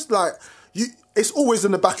it's just like you. It's always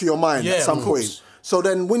in the back of your mind Yeah, at some of point. course. So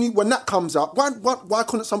then, when that comes up, why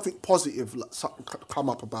couldn't something positive come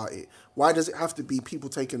up about it? Why does it have to be people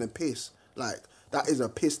taking a piss? Like that is a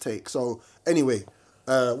piss take. So anyway,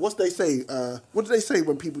 what do they say? What do they say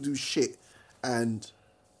when people do shit and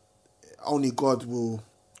only God will?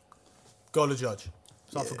 God to judge.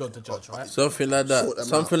 It's not for God to judge, right? Something like Sort that. them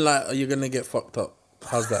Something like, you're going to get fucked up.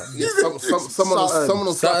 How's that? Yeah, someone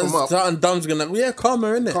will slap them up. Something dumb's going to... Yeah, karma,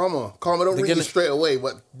 innit? Karma don't They're ring you gonna- straight away,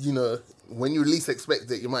 but you know, when you least expect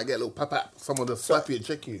it, you might get a little pap. Someone will slap you and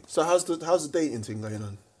check you. So how's the dating thing going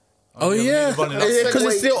on? Oh, yeah, we yeah. need to run it up. Yeah, because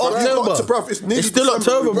it's still Bruv, you've got October. to- bruv, it's nearly still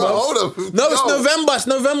December, October, bro. bro. Hold up. No, it's No. November. It's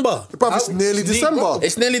November. Bruv, it's nearly December.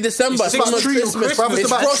 It's nearly December. It's It's about almost tree- Christmas. bruv, it's It's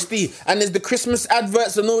about- frosty. And there's the Christmas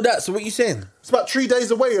adverts and all that. So what you saying? It's about 3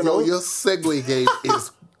 days away, you know. Yo, your segue game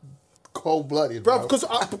is cold-blooded, Bro, bro.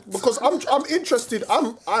 because I'm interested.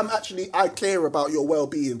 I care about your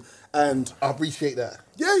well-being, and I appreciate that.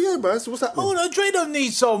 yeah, man. So what's happening? Oh no, Dre don't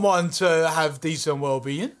need someone to have decent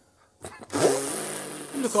well-being.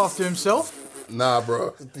 Look after himself. Nah,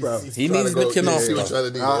 bro. He needs looking See after. what you're trying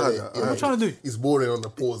to do. I heard yeah, that. yeah. What I'm trying to do. He's bordering on the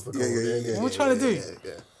pause. Yeah. What we trying to do?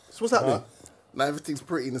 Yeah. So what's happening? Now everything's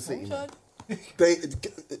pretty in the city. man. They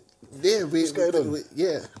Yeah, What's going on?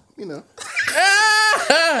 yeah, you know.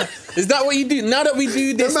 Is that what you do? Now that we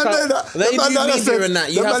do this, man type- know that- they the man do know that media said- and that.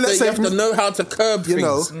 You the man have that to said- know how to curb You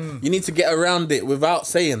things. know. You need to get around it without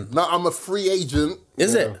saying. Now I'm a free agent.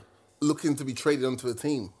 Is it? Looking to be traded onto a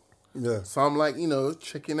team. yeah. So I'm like, you know,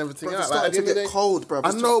 checking everything Bruv, out. it's Like, starting at the to end of get the day- cold, bruv. I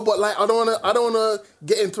It's know, but like, I don't wanna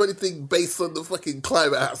get into anything based on the fucking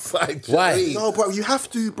climate outside. Do you know Why? what I mean? No, bro, you have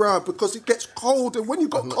to, bro, because it gets cold, and when you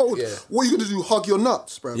got not- cold, yeah. what are you gonna do? Hug your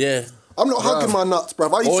nuts, bro? Yeah. I'm not hugging my nuts, bro.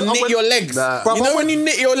 Or knit your legs. Nah. Bruv, You I know when went- you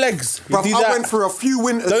knit your legs? You Bruv, do I that. went for a few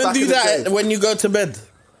winters. Don't back do in the that day. when you go to bed.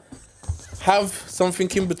 Have something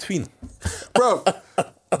in between. Bro,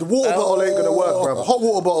 the water bottle ain't gonna work, bro. Hot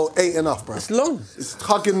water bottle ain't enough, bro. It's long. It's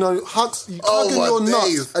hugging your Oh, hugging my your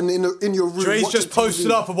days. nuts and in your room. Dre's watching just posted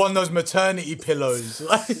TV. up of one of those maternity pillows.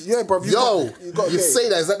 Yeah, bro. Yo, got you get say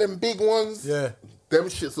that? Is that them big ones? Yeah. Them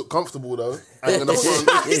shits look comfortable though. I ain't gonna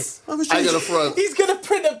front. He's gonna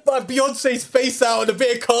print Beyonce's face out on a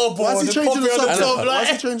bit of cardboard. Why is he changing the subject? Top, Why is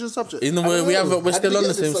he changing the subject? In the way we're still on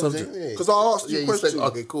the same subject. Because I asked you a question. Said,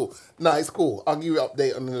 okay, cool. Nah, it's cool. I'll give you an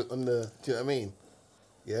update on the. Do you know what I mean?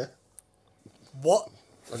 Yeah. What?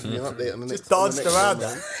 I'll give you an update on the next. Just danced around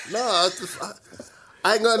that. Nah,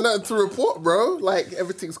 I ain't got nothing to report, bro. Like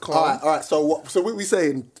everything's calm. All right. So what we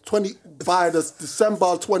saying? By the December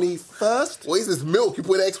 21st. What is this milk? You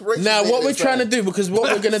put the expiration. Now, date what we're inside. trying to do, because what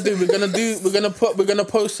we're gonna do, we're gonna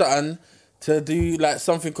post something to do like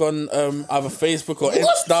something on either Facebook or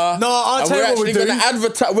Insta. No, I'll and tell you what we're gonna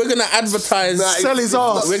advertise. We're gonna advertise. Sell his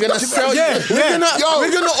ass. We're gonna sell. Yeah,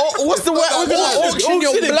 We're gonna. What's the word? We're gonna auction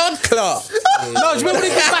your blood clot. No, do you remember when he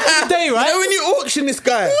came back in the day, You know right? when you auction this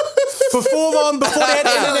guy. Before they had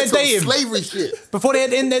internet Some dating. slavery shit. Before they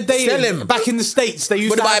had internet dating. Sell him. Back in the States, they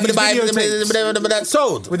used to have these videotapes That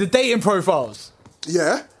sold. with the dating profiles.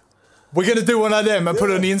 Yeah. We're gonna do one of them and put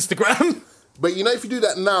it on the Instagram. But you know, if you do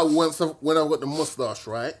that now, when I've got the mustache,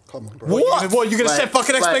 right? Come on, bro. What? You're gonna set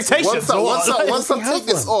fucking expectations? Once or what? I take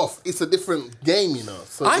this off, it's a different game, you know.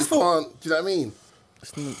 So I you thought- can't. Do you know what I mean?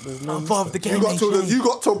 Above the game. You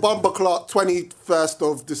got till Bumper Clock 21st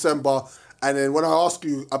of December, and then when I ask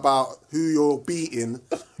you about who you're beating,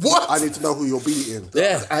 What? I need to know who you're beating.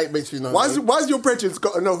 Yeah. I ain't make you know. Why's your brethren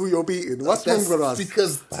got to know who you're beating? What's wrong with us?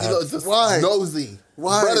 Because just Why? nosy.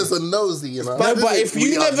 Why? Brothers are nosy, you know. No, but if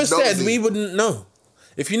We you are never said, nosy. we wouldn't know.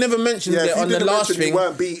 If you never mentioned Yeah, if it you on the didn't last mention you thing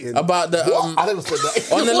weren't beating. about the What? I never said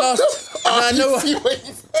that. on the last. I know. See what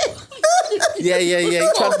you said? Yeah.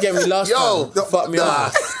 You tried to get me last Yo, time. Fuck me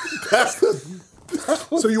up.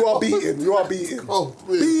 So you are beating. You are beating. Oh,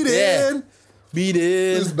 Beating. Yeah. Beat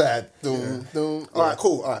it's it. bad. Dum. All right,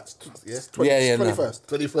 cool. All right. Yeah. 21st.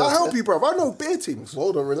 21st. I'll help you, bro. I know beer teams.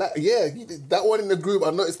 Hold on, relax. Yeah, that one in the group.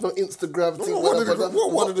 I know it's not Instagram thing.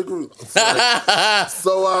 What one of the group? So,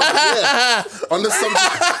 yeah. On the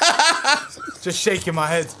subject. Just shaking my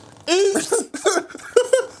head.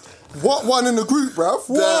 What one in the group, bruv?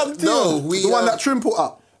 The one that Trim put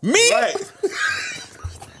up. Me? Right.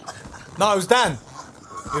 No, it was Dan.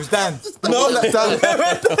 It was Dan.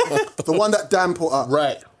 The one that Dan put up.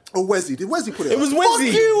 Right. Or Wesey. Did Wesey put it It up? was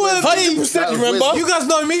Wesey. 100%. That was Remember? Wesey. You guys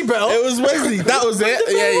know me, bro. It was Wesley. That was it.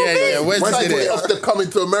 Yeah. Wesley Wesey did put it it. off the coming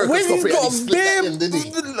to America Wesley's stuff. got He a split that in, didn't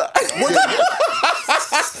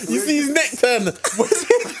he? You see his neck turn. Why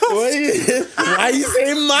are you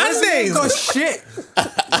saying my I ain't name? got shit.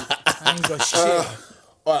 I ain't got shit.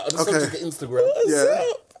 All right, on the subject of Instagram. Yeah.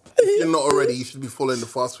 If you're not already, you should be following the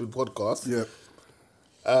Fast Food Podcast. Yeah.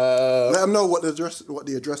 Let them know what the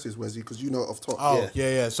address is, Wesey, because you know it off top. Oh,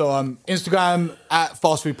 yeah. So Instagram at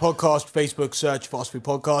Fast Food Podcast, Facebook search Fast Food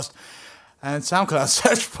Podcast, and SoundCloud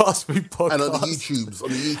search Fast Food Podcast. And on the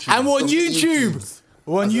YouTubes. And we're on YouTube.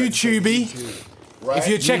 We're on YouTube. Right? If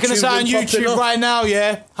you're checking us out on YouTube's been popping YouTube off. right now,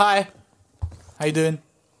 yeah. Hi. How you doing?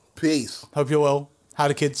 Peace. Hope you're well. How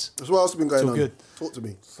the kids? So what else has been going It's all on? good. Talk to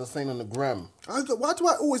me. So saying on the gram. Why do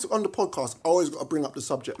I always, on the podcast, always got to bring up the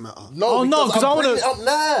subject matter? Oh, no, 'cause I I'm wanna- bringing it up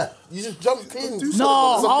now. You just jumped in. Do No,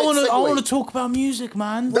 something. I want to to talk about music,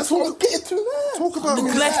 man. That's what I'm getting to now. Talk about Calm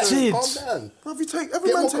Neglected. down, Calm down. Bruv, you take every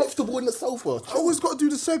Get man more take. comfortable in the sofa. I always got to do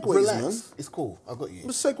the segues, Relax. man. It's cool. I got you. I'm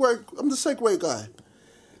the segue guy.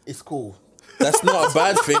 It's cool. That's not a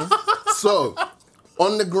bad thing. So,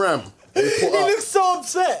 on the gram, we put up, so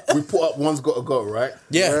upset. One's got to go, right?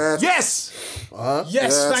 Yeah. Yes. Yes,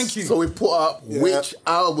 Yes. thank you. So we put up which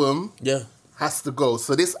album Yeah. has to go.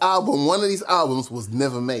 So this album, one of these albums was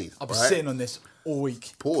never made. I've been right? sitting on this all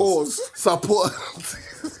week. Pause. So I put.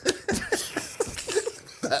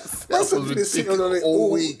 That's I've been sitting on it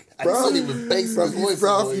all week. And it's not even bass in his voice.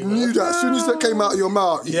 Bruv, you knew that. As soon as that came out of your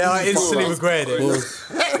mouth. you Yeah, I knew instantly it. regretted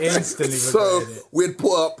it. Instantly So regretted it. we'd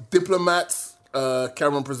put up Diplomats,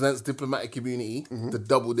 Cameron Presents Diplomatic Community, the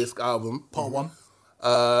double disc album. Part one.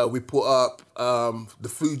 We put up the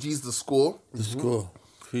Fugees, The Score. The score.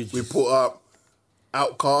 We put up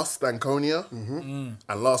Outkast, Stankonia.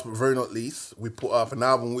 And last but very not least, we put up an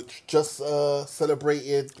album which just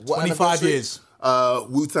celebrated what 25 anniversary? years.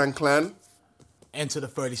 Wu-Tang Clan. Enter the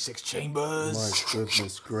 36 chambers. My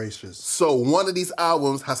goodness gracious. So one of these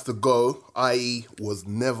albums has to go, i.e. was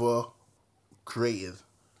never created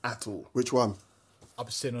at all. Which one? I've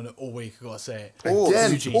been sitting on it all week, I gotta say it.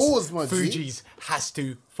 Again, Fugees. pause, my G. Fugees has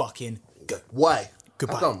to fucking go. Why?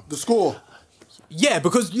 Goodbye. How come? The Score. Yeah,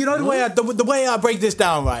 because you know the way I break this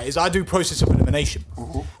down, right, is I do process of elimination.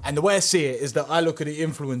 And the way I see it is that I look at the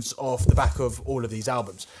influence off the back of all of these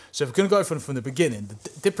albums. So if we're going to go from the beginning, the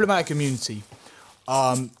Diplomatic Community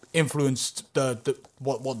influenced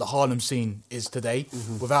what the Harlem scene is today.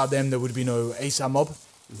 Without them, there would be no ASAP Mob,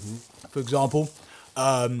 for example.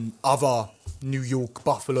 Other New York,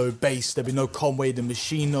 Buffalo based, there'd be no Conway the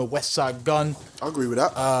Machine, no West Side Gun. I agree with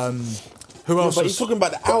that. Who else? But was- he's talking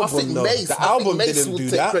about the album, though. Mace- The I think album Mace didn't will do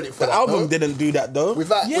take that. credit for The that, album no? didn't do that, though. With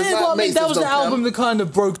that, Yeah, with well, I mean, Mace, that was there's the no album Cam. that kind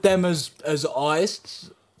of broke them as artists,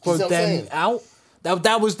 broke what I'm them saying? out.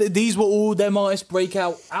 That was these were all them artists'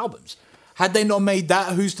 breakout albums. Had they not made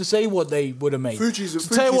that, who's to say what they would have made? Fugees if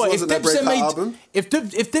wasn't their Dipset breakout made, album. if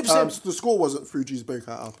Dipset, The Score wasn't Fugees'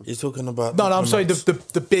 breakout album. He's talking about... no, I'm sorry,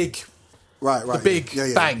 the big. Right. The big yeah,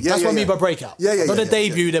 yeah, bang. yeah, That's yeah, what I mean yeah. by breakout. Yeah. Not the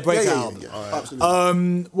debut, yeah. their breakout Yeah, album.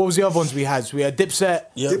 Absolutely. What was the other ones we had? So we had Dipset.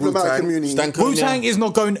 Yeah, Diplomatic Wu-Tang, Community. Stankonia. Wu-Tang is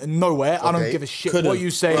not going nowhere. I don't Okay. give a shit Couldn't. what you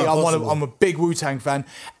say. Not possible. I'm a big Wu-Tang fan.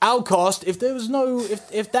 Outkast,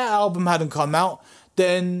 if that album hadn't come out,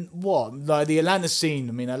 then what? Like the Atlanta scene.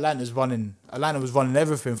 I mean, Atlanta was running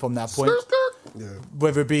everything from that point. Yeah.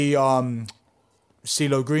 Whether it be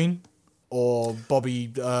CeeLo Green or Bobby.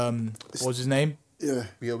 What was his name? Yeah.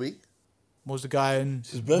 B.O.B. What was the guy in?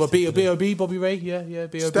 birthday Well, today. B.O.B. Bobby Ray. Yeah,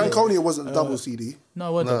 B.O.B. Stankonia wasn't a double CD. No,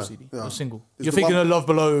 it wasn't No. double CD. It was single. It's You're the thinking one- of Love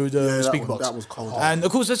Below the that speaker one- box. that was cold. And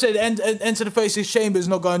of course, I said Enter the Faces Chamber is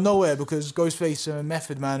not going nowhere because Ghostface and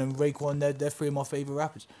Method Man and Raekwon, they're three of my favorite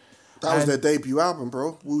rappers. That was And- their debut album,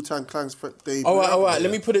 bro. Wu-Tang Clan's debut. All album. right. Let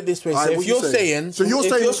me put it this way. So Alright, if what you're you saying... So you're if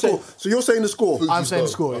saying the score. So you're saying the score. I'm saying the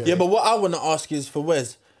go. score. Yeah, but what I want to ask is for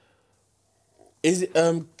Wes, is it,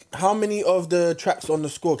 how many of the tracks on the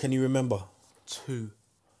score can you remember? 2.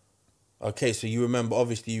 Okay, so you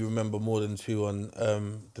remember more than 2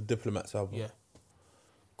 on the Diplomats album. Yeah.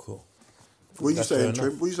 Cool. What are you That's saying, fair Trim?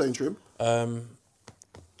 enough. What are you saying, Trim?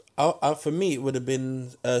 For me, it would have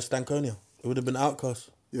been Stankonia. It would have been Outkast.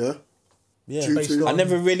 Yeah. Yeah, Due to- I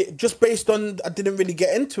never really, just based on, I didn't really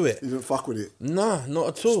get into it. You didn't fuck with it. Nah, not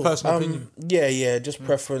at all. personal opinion. Yeah, just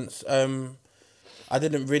preference. I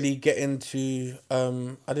didn't really get into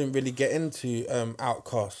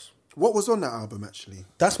Outkast. What was on that album actually?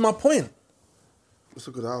 That's my point. That's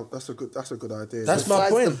a good album. That's a good idea. That's my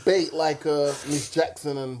Besides point. debate like Miss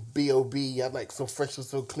Jackson and B.O.B. You had like So Fresh and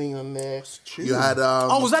So Clean on there. true. You had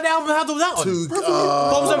Oh, was that the album that had all that on? two.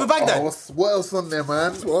 What was over Baghdad? What else on there,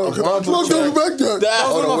 man? Well, Baghdad.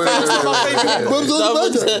 That's one of my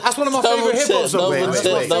That's one of my favorite hip hop songs.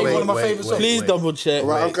 That's one of my favorite songs. Please double check.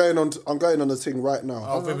 Right, I'm going on the thing right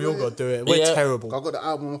now. I think we all got to do it. We're Yeah. terrible. I got the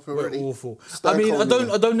album up We're already. awful. Stank I mean, on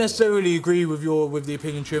I don't necessarily agree with the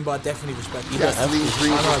opinion, Trim, but I definitely respect it. Gasoline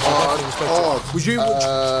Green I know, I was definitely hard. respect hard. it. Was you,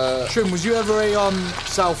 Trim? Was you ever a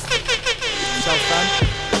South fan?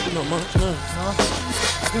 No, man, no. No. I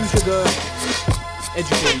think we should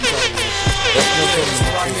educate each other.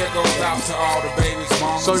 Right here goes out to all the babies,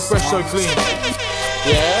 mamas. So fresh, so clean.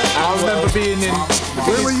 Yeah, I remember being in.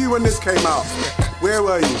 Where were you when this came out? Where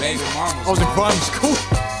were you? Baby mamas. I was in primary school.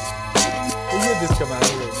 What year did this come out?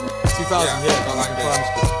 2000, Yeah, yeah. I I was like in that. primary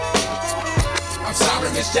school. I'm sorry,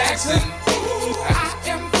 Miss Jackson. I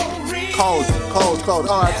am for real. Cold.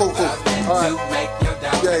 All right, cool. All right.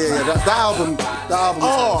 Yeah. That album.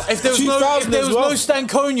 Oh, if there was 2000 no as well.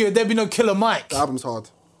 Stankonia, there'd be no Killer Mike. The album's hard.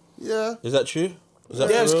 Yeah. Is that true? Is that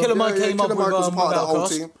Yeah, it was for real? Killer Mike came Killer up Mike was with part of that whole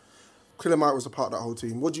Outkast. team. Killer Mike was a part of that whole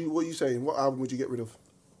team. What are you saying? What album would you get rid of?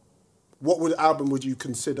 What album would you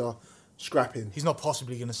consider scrapping? He's not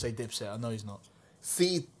possibly going to say Dipset. I know he's not.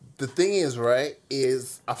 See, the thing is, right,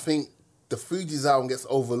 is I think the Fugees album gets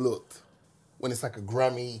overlooked when it's like a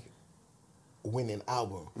Grammy-winning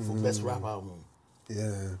album for best rap album. Yeah.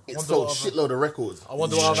 It Wonder sold what a shitload of records. I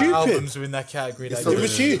wonder what other Stupid. albums are in that category. It That sold year. a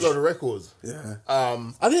was huge. shitload of records. Yeah.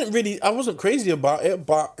 I wasn't crazy about it,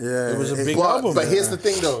 but Yeah, it was a it- big But, album. but here's the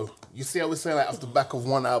thing, though. You see how we're saying, like, off the back of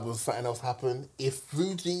one album, something else happened. If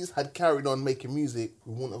Fugees had carried on making music,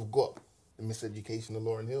 we wouldn't have got the Miseducation of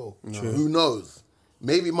Lauryn Hill. Who knows?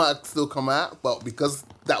 Maybe it might still come out, but because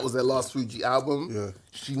that was their last Fugees album,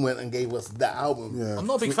 she went and gave us that album. Yeah. I'm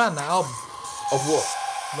not a big fan of that album. Of what?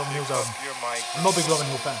 Lauryn Hill's album. I'm not a big Lauryn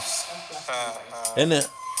Hill fan. Innit?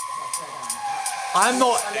 I'm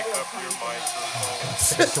not.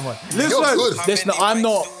 Come on. You're good. Listen, I'm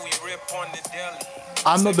not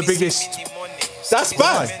the biggest. That's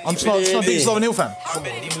bad. I'm just not the biggest Lauryn Hill fan. Come on,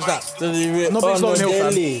 who's that? I'm not the biggest Lauryn Hill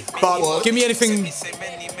fan. But give me anything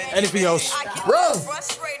else. Bro!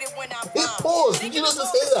 Hit pause. Did you not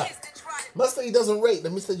just say that? Must say he doesn't rate the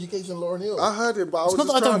Miseducation of Lauryn Hill. I heard it, but I was It's not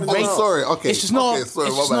just that I trying don't to rate. know. sorry, okay. It's just not. Okay, sorry,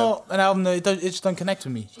 it's my just bad. not an album that it just don't connect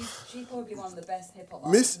with me. She's probably one of the best hip hop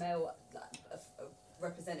Miss- male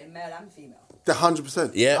representing male and female. The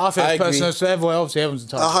 100%. Yeah, I think I it's agree. personal, so everyone's entitled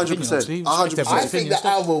to 100%. 100%. I think the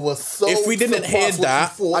album was so. If we didn't hear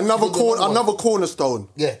that, Another cornerstone.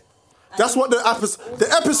 Yeah, That's what the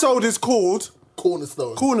episode is called.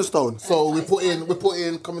 Cornerstone. Cornerstone. So we put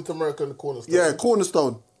in Coming to America and the Cornerstone. Yeah,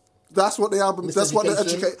 Cornerstone. That's what the album. That's what the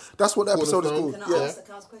Miseducation. That's what the episode is Cornerstone. called. Can I Yeah. ask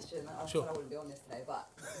a question? I thought I wouldn't be on this today, but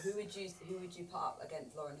who would you put up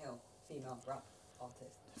against Lauryn Hill, female rap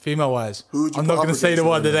artist? Female wise, Who would you I'm put not up going to say the against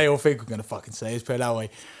one that Lauryn they all think we're going to fucking say. Let's put it that way.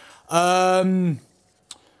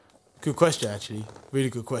 Good question, actually. Really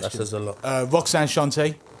good question. That says a lot. Roxanne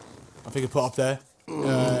Shante, I think I put up there.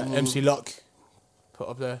 MC Luck, put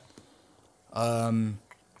up there. Who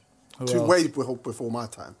else? Way before my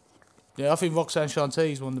time. Yeah, I think Roxanne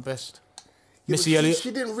Shante is one of the best. Yeah, Missy but Elliott.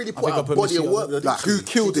 She didn't really I put think I out a put body Missy of work. Elliott. though, Like, did who she?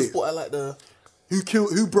 killed She just it? put out like the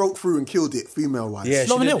Who broke through and killed it female wise? Yeah,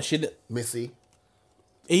 Lauryn Hill. she did. Missy.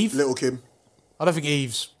 Eve? Little Kim. I don't think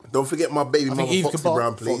Eve's. Don't forget my baby think mother Eve Foxy could bar-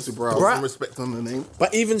 Brown, please. Foxy Brown. Put Brat. some respect on the name.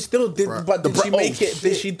 But even still, did she make it?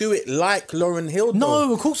 Did she do it like Lauryn Hill? Though?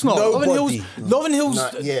 No, of course not. Nobody. Lauren Hill's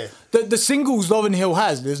Nah, yeah. the singles Lauren Hill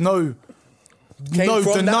has. There's no Came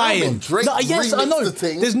from the denying. album. Drake Yes, I remixed know. the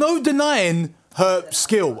thing. There's no denying her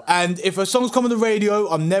skill. And if a song's come on the radio,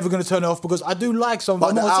 I'm never going to turn it off because I do like some of But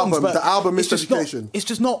her the songs. album- But the album it's just not- Miseducation. It's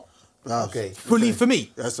just not Okay. fully for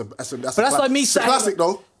me. That's a But that's like me it's a saying classic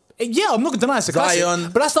though. Yeah, I'm not gonna deny it's a classic. Zion.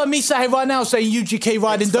 But that's like me sat here right now saying UGK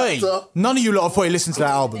Riding X Dirty. Factor. None of you lot have probably listened to that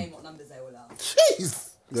Name album. what numbers they all are. Jeez.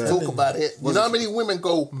 Yeah. Talk about it. You know how many women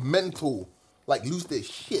go mental, like lose their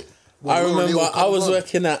shit. when I Lauryn remember Hill I comes was on?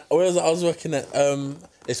 working at. Where was I? I was working at.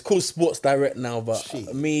 It's called Sports Direct now, but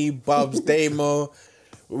Shit. me, Bubs, Damo,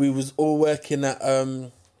 we was all working at.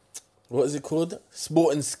 What is it called?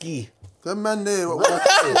 Sport and Ski. The man there,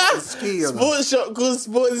 ski on Sports shop called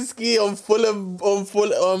Sport and Ski on Fulham,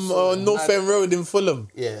 on North End Road in Fulham.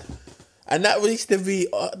 Yeah. And that used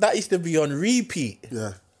to be on repeat.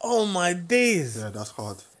 Yeah, Oh my days! yeah, that's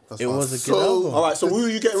hard. That's It hard. was a good So- album. All right, so who are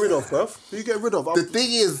you getting rid of, bruv? Who you getting rid of? The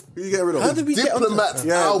thing is, Who you getting rid of? How did we get onto Diplomats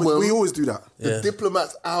Yeah, album. we always do that. The Yeah.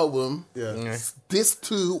 Diplomats album. Yeah. This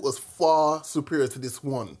too was far superior to this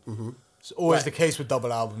one. It's always the case with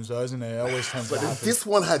double albums, though, isn't it? It always tends to happen. This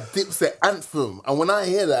one had Dipset Anthem, and when I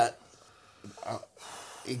hear that,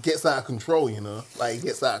 it gets out of control. You know, like it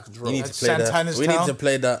gets out of control. You need to play Santana's that. We need Town? to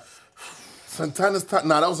play that. Santana's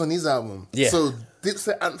Nah, that was on his album. Yeah. So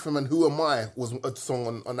Dipset Anthem and Who Am I was a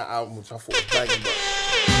song on that album, which I thought was banging.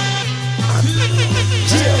 But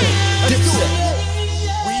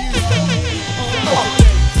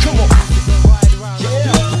Come on.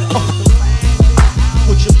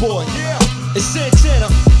 With your boy. It's Santana.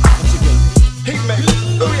 Once again. Hey man.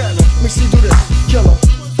 Oh yeah. Let me see you do this. Killer.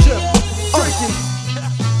 Chip. Freaky.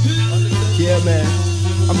 Yeah man.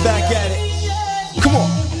 I'm back at it. Come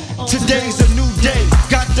on. Today's a new day.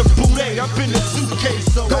 Got the booty up in the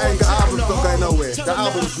suitcase. So The album's not going nowhere. The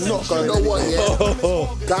album's not going you know what? anywhere. Yeah.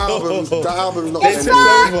 The album's not It's going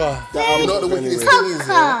anywhere. Over. The album's You know not the going wickedest anywhere. thing is,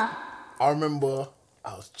 yeah, I remember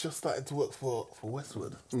I was just starting to work for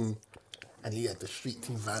Westwood. And he had the street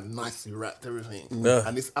team van nicely wrapped, everything. Yeah.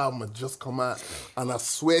 And this album had just come out. And I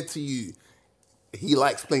swear to you, he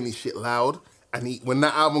likes playing this shit loud. And when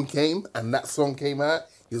that album came and that song came out,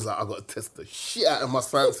 he was like, I got to test the shit out of my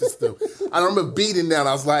sound system. And I remember beating there and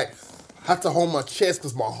I was like, had to hold my chest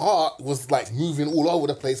because my heart was like moving all over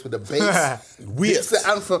the place with the bass. Weird. It's the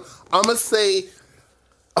anthem. I'm going to say,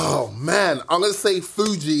 oh man, I'm going to say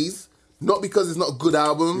Fugees. Not because it's not a good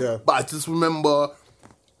album, Yeah. but I just remember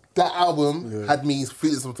that album had me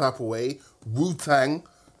feeling some type of way. Wu-Tang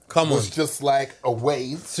Come on. was just like a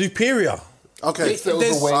wave. Superior. Okay, It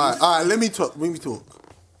was a wave. all right, let me talk.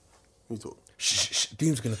 Shh.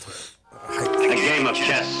 Dean's gonna talk. A game of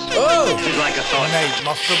chess Oh. is like a thought.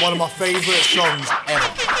 Mate, one of my favourite songs ever.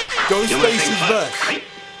 You must think Ghostface's verse.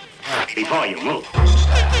 first before you move.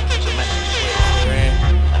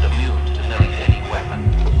 And immune to nearly any weapon.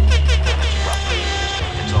 It's rough.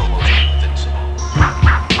 It's almost invincible.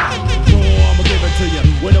 I'ma give it to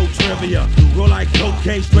you with no trivia. Roll like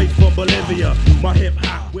cocaine straight from Bolivia. My hip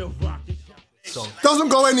hop will rock. Doesn't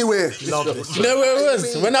go anywhere. Love this. Do you know where it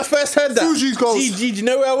was? When I first heard that. Fugees goes. GG, do you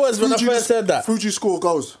know where I was when I first heard that? Fuji score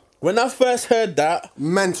goes. When I first heard that,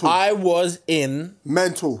 Mental. I was in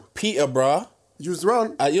Mental. Peterborough You was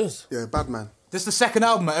around? at yours. Yeah, bad man. This is the second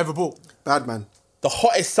album I ever bought. Bad man. The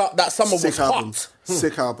hottest that summer was Sick album. hot.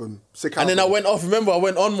 Sick album. Sick And album. then I went off. Remember, I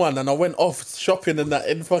went on one and I went off shopping and that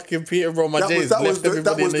in fucking Peterborough. My days that was left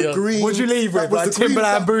everybody in the yard. green. What'd you leave with? that was Like the green-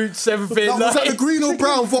 Timberland boots, everything. That was like- that the green or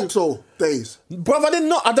brown Vauxhall days. Bruv,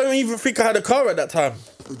 I don't even think I had a car at that time.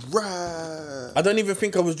 Right. I don't even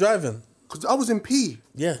think I was driving. Because I was in P.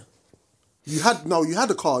 Yeah. You had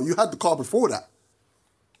a car. You had the car before that.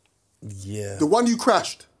 Yeah. The one you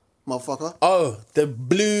crashed, motherfucker. Oh, the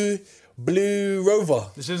blue Rover.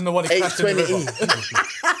 This isn't the one he crashed in the river.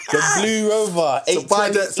 820E. The blue Rover.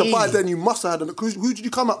 820E. So by then you must have had who did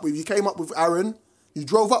you come up with? You came up with Aaron. You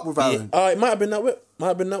drove up with Aaron. It might have been that whip. Might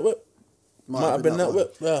have been that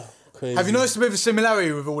whip. Yeah. Crazy. Have you noticed a bit of a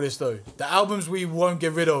similarity with all this though? The albums we won't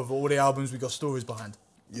get rid of, all the albums we got stories behind.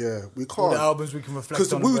 Yeah, we All can't. the albums we can reflect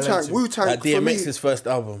Because on. Wu-Tang, Like DMX's first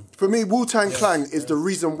album. for me, Wu-Tang Clan is the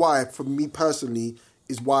reason why, for me personally,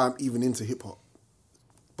 is why I'm even into hip hop.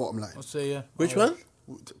 Bottom line. I'll say yeah. Which one?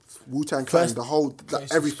 Wu-Tang Clan, First- the whole,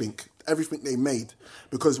 everything they made.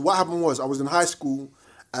 Because what happened was, I was in high school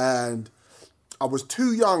and I was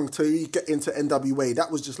too young to get into NWA. That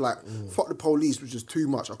was just like, fuck the police was just too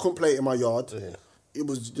much. I couldn't play it in my yard. Yeah. It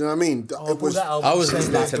was, you know what I mean? It was, I was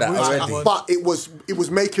listening to that already. but it was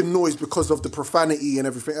making noise because of the profanity and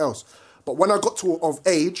everything else. But when I got to of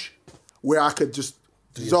age, where I could just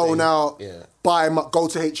zone out, go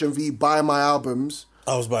to HMV, buy my albums,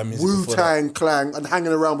 I was buying music before Wu-Tang Clan, and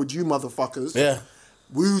hanging around with you motherfuckers. Yeah.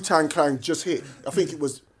 Wu-Tang Clan just hit. I think it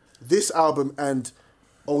was this album and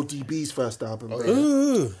ODB's first album.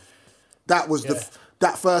 Ooh. That was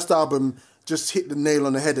that first album just hit the nail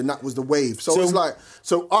on the head, and that was the wave. So it's like,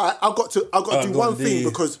 all right, I've got to do one thing,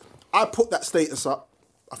 because I put that status up,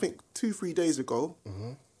 I think 2-3 days ago,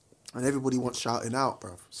 and everybody wants shouting out,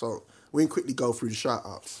 bruv. So we can quickly go through the shout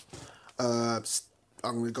outs. I'm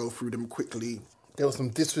going to go through them quickly. There were some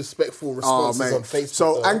disrespectful responses on Facebook.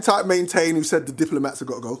 So Angtype Maintain, who said the diplomats have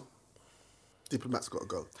got to go. Diplomats got to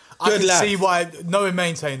go. I can see why, knowing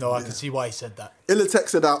Maintain though, I can see why he said that. Illitech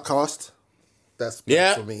said Outcast. That's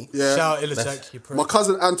big for me. Yeah. Shout out Illitech, you're My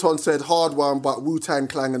cousin Anton said hard one, but Wu-Tang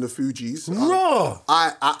Clan and the Fugees. Raw.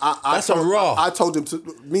 I told him to.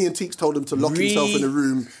 Me and Teeks told him to lock himself in a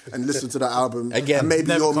room and listen to that album. Again, and maybe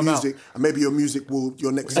never your come music, and maybe your music will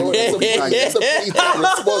your next. That's a pretty bad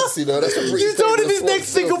response, you know. That's a pretty You told him his next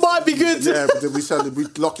single might be good. Yeah, but then we said we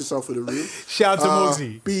lock yourself in a room. Shout out to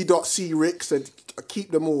Mogsy. B.C. Rick said, keep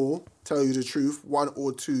them all. Tell you the truth, 1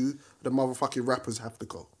 or 2, the motherfucking rappers have to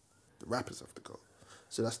go. The rappers have to go.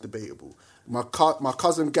 So that's debatable. My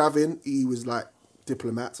cousin Gavin, he was like,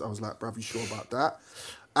 diplomats. I was like, bruv, you sure about that?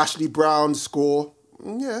 Ashley Brown, Score.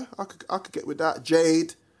 Yeah, I could get with that.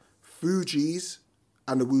 Jade, Fugees,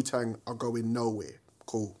 and the Wu-Tang are going nowhere.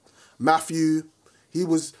 Cool. Matthew, he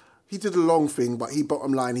did a long thing, but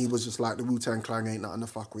bottom line, he was just like, the Wu-Tang Clan ain't nothing to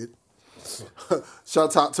fuck with.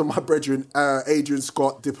 Shout out to my brethren, Adrian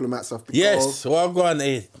Scott, diplomats have to go. Yes, well gone,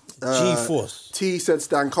 G-Force. T said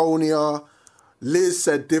Stankonia. Liz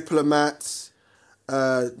said diplomats.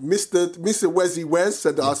 Mr. Wesey Wes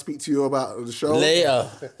said that I'll speak to you about the show. Later.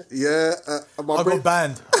 Yeah. I got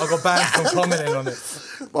banned from commenting on it.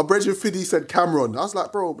 My brethren Fiddy said Cameron. I was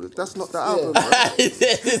like, bro, but that's not the album, bro. He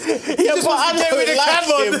just wants to get rid of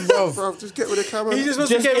Cameron, bro. Bro, just get rid of Cameron. He just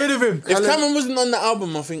wants to get rid of him. If Cameron wasn't on the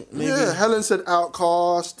album, I think maybe. Yeah, Helen said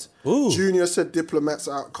Outcast. Ooh. Junior said Diplomats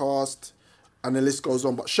Outcast. And the list goes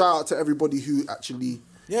on. But shout out to everybody who actually...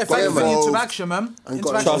 Yeah, thank you for the involved interaction, man. and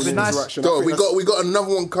got Interaction's been nice. interaction. So I think we got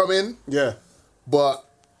another one coming, Yeah. but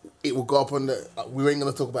it will go up on the. We ain't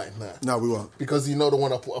gonna talk about it now. No, we won't. Because you know the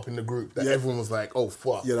one I put up in the group that Yeah. everyone was like, "Oh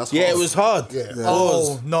fuck." Yeah, that's Yeah, hard. it was hard. Yeah.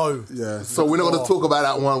 Oh, no. Yeah. So we're not gonna talk about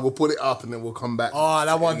that one. We'll put it up and then we'll come back. Oh,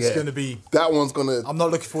 that one's Yeah. going to be... That one's gonna. I'm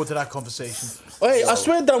not looking forward to that conversation. Wait, I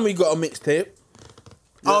swear down we got a mixtape.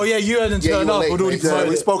 Oh, yeah, you hadn't Yeah, turned you were up. late, We'd already mate. Yeah, promoted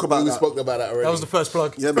we it. spoke about We that. spoke about that already. That was the first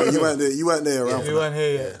plug. Yeah, man, you weren't there. You weren't there around We for weren't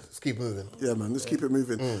here yet. Let's keep moving. Yeah, man, let's keep it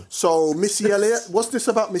moving. So, Missy Elliott, what's this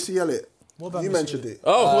about Missy Elliott? What about you Missy mentioned it.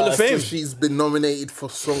 Oh, Hall of So Fame. she's been nominated for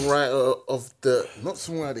Songwriter of the, not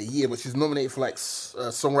Songwriter of the Year, but she's nominated for like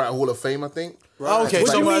Songwriter Hall of Fame, I think. Oh, okay.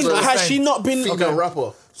 What do you mean? Hall of Has Fame. she not been... Female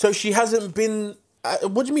rapper. So she hasn't been...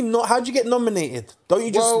 what do you mean not? How'd you get nominated? Don't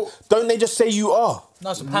you just... Well- don't they just say you are? No,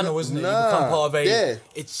 it's a panel, isn't it? You Nah, become part of a... yeah.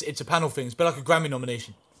 It's a panel thing. It's a bit like a Grammy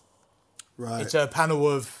nomination. Right. It's a panel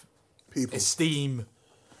of People. esteem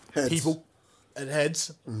Heads. people and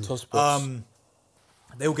heads. Toss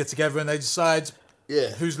They all get together and they decide Yeah.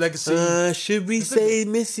 whose legacy... should we say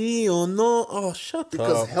Missy or not? Oh, shut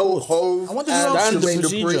Because up. Hove I wonder who and else Standard Jermaine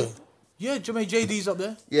procedure. Dupri. Yeah, Jermaine JD's up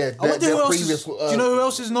there. Yeah, I wonder their who else previous, is... Do you know who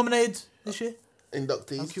else is nominated this year? On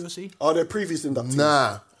inductees. QSC? Are there previous inductees?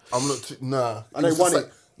 Nah, I'm not. Nah, And they was won just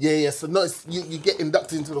it. Yeah. So no, you get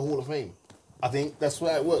inducted into the Hall of Fame. I think that's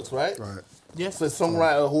why it works, right? Right. Yeah. So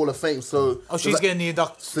Songwriter Hall of Fame. So Oh, she's getting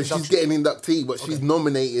the So she's getting inductee, but she's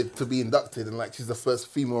nominated to be inducted, and like she's the first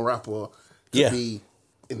female rapper to be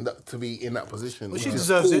in that position. Well, she which is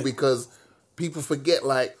deserves cool it. because people forget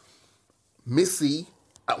like Missy,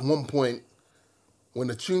 at one point, when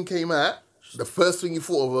the tune came out, the first thing you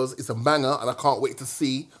thought of was, it's a banger, and I can't wait to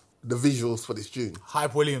see the visuals for this tune.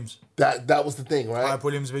 Hype Williams. That was the thing, right? Hype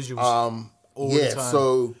Williams visuals. All the Yeah, time.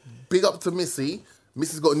 so big up to Missy.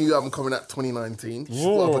 Missy's got a new album coming out 2019. She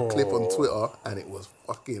put up a clip on Twitter, and it was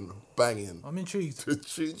fucking banging. I'm intrigued. The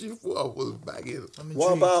tune she put up was banging.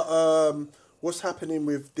 What about what's happening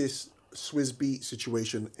with this Swizz Beat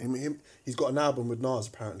situation? He's got an album with Nas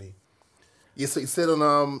apparently. Yeah, so he said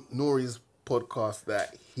on Nori's podcast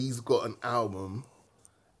that he's got an album,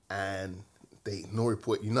 and Nori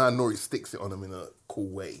put, you know how Nori sticks it on him in a cool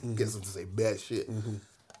way, gets him to say bad shit.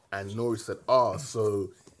 And Nori said, so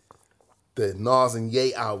the Nas and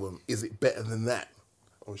Ye album, is it better than that?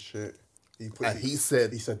 Oh shit! He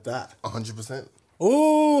said that 100%.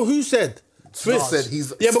 Oh, who said? Swiss said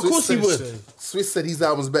he's... Yeah, but of Swiss course he said- would. Swiss said his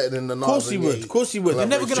album's better than the Nas. Of course he and would. Ye Of course he would. You're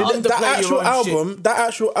never gonna collaboration. underplay your own shit.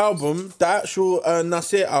 That actual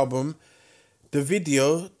Nasir album, the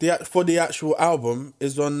video for the actual album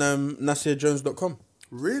is on NasirJones.com.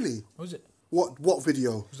 Really? What was it? What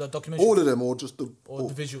video? Was that documentary? All of them, or just the? Or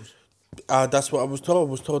the visuals? That's what I was told.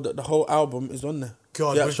 I was told that the whole album is on there.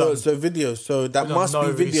 God, yeah, we've so done- it's a video. So that we've done must no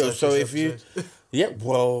be video. research So this if you, episode. yeah,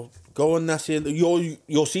 well, go on Nasir.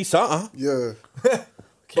 You'll see something. Yeah.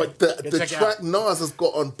 But the check it track Nas has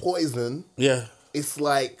got on Poison, Yeah. it's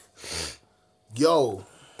like, yo,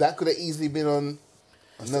 that could have easily been on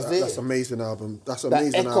Nasir. That's amazing album. That's That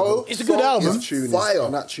amazing Echo album. It's a good song album. is Tune fire.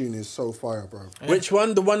 and that tune is so fire, bro. Which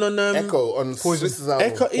one? The one on Echo on Swiss's album.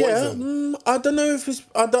 Echo, yeah, Poison. I don't know if it's.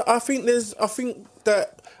 I think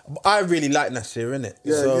that I really like Nasir, innit?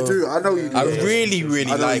 Yeah, So you do. I know you do. I Yeah. really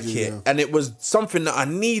I know like you do, it, yeah. and it was something that I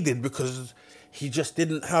needed because he just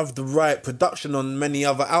didn't have the right production on many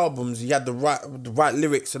other albums. He had the right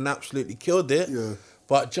lyrics and absolutely killed it. Yeah.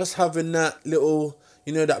 But just having that little,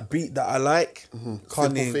 that beat that I like, Simple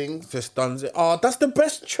Kanye Things. just done it. Oh, that's the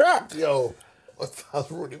best track. Yo, I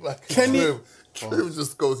was really like Kenny- Trim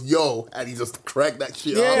just goes, yo, and he just cracked that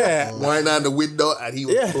shit Yeah. up. Wind down the window, and he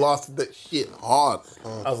was Yeah. blasting that shit hard.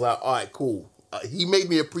 I was like, all right, cool. He made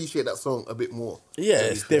me appreciate that song a bit more. Yeah, to be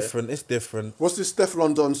it's fair. different. It's different. What's this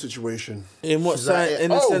Stefflon Don situation? In what Is that sense? it?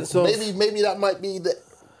 In the sense of, maybe that might be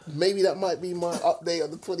maybe that might be my update on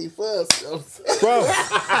the 21st. You know what I'm saying? bro, you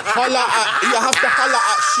have to holla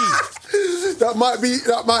at That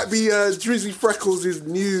might be Drizzy Freckles'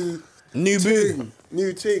 new New boo. ting.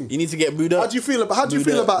 New ting. You need to get booed up. How do you feel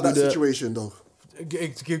about that situation though?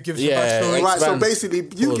 Give some Yeah, backstory. Right, so Expand. basically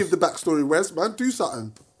you Pause. give the backstory, Wes, man. Do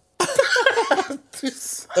something.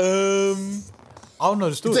 I don't know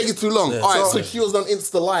the story. Take it too long. Yeah. All right, so Sorry. she was on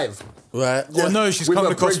Insta Live. Right. Well, no, she's with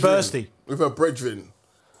coming her across brethren. thirsty. With her brethren.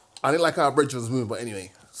 I didn't like how her brethren's moved, but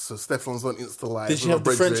anyway. So Stefflon's on Insta Live. Did she with have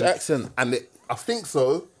her the French brethren. accent? And I think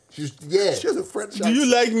so. She has a French Do you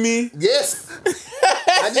like me? Yes.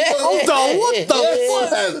 Hold on, what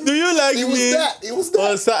the fuck? Do you like It me? was that. It was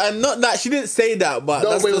that. Or something. Not that she didn't say that, but No,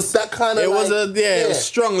 that's but it was that kind of It was like- it was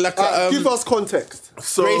strong, like a. Give us context.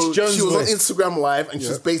 So Grace Jones she was on voice. Instagram Live, and Yeah.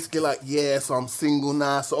 she's basically like, "Yeah, so I'm single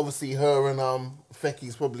now." So obviously, her and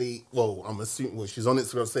Fecky's probably I'm assuming. Well, she's on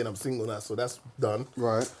Instagram saying I'm single now, so that's done.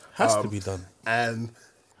 Right. has to be done. And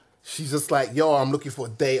she's just like, "Yo, I'm looking for a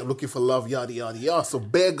date. I'm looking for love. Yada yada yada." So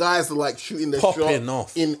bare guys are like shooting their Popping shot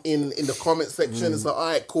off. in the comment section. It's like, all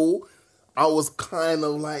right, cool. I was kind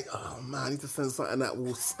of like, oh man, I need to send something that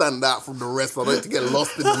will stand out from the rest. I don't need to get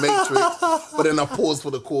lost in the matrix. But then I paused for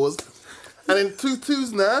the cause. And then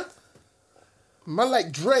 2-2s now, man,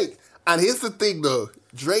 like Drake. And here's the thing though,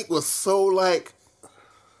 Drake was so like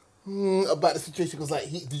about the situation because like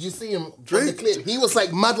did you see him on the Drake? clip? He was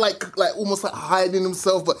like mad, like almost like hiding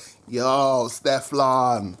himself. But yo,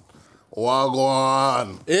 Stefflon,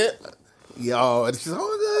 wagwan. Yeah. Yo, and she's like, oh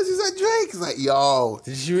my god, she's like Drake. It's like, yo.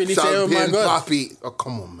 Did she really say, oh my Champion God? Papi. Oh,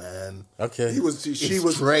 come on, man. Okay. She It's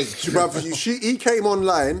was Drake. He came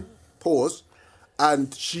online, pause,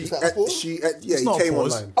 and she Is that a pause? he not a came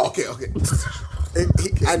pause. online. Okay.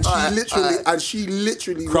 And Alright, she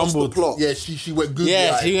literally Crumbled. lost the plot. Yeah, she went good.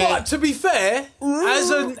 Yeah, she went- But to be fair,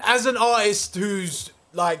 as an artist who's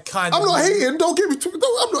like kind of I'm not hating. Don't give me.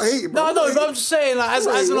 I'm not hating. No, bro. no, but I'm just saying, like, as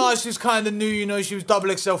an hating. artist who's kind of new, she was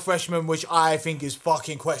double XL freshman, which I think is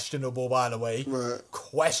fucking questionable, by the way. Right.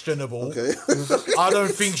 Questionable. Okay. I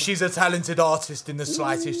don't think she's a talented artist in the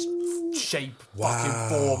slightest shape, fucking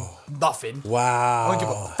form, nothing. Wow. I don't give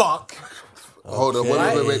a fuck. Hold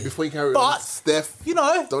on, wait. Before you carry on, But Steph, you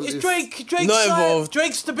know, don't it's lose. Drake. Drake's Not involved.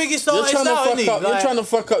 Drake's the biggest You're artist trying to out, fuck isn't he? up. You're trying to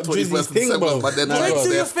fuck up 21st Drizzy's thing, December, bro. but then Nah, Drake Drake, bro.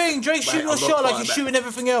 do your Steph. thing. Drake's Mate, shooting I'm a not shot like part he's of shooting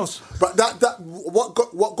everything else. But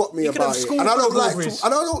what got me You could have about it, school and I don't burglaries.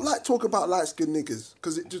 like talk about light skinned niggas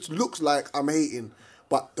because it just looks like I'm hating.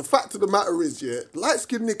 But the fact of the matter is, yeah, light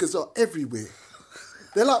skinned niggas are everywhere.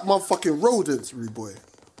 They're like motherfucking rodents, rude boy.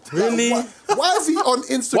 Really? Like, why is he on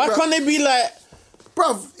Instagram? Why can't they be like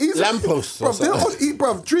Bruv, he's lampposts or bruv,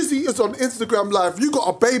 bruv, Drizzy is on Instagram Live. You got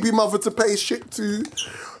a baby mother to pay shit to.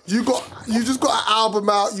 You just got an album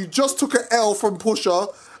out. You just took an L from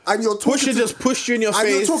Pusha. And you're talking Pusha just pushed you in your and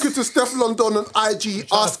face? you're talking to Steph London on IG,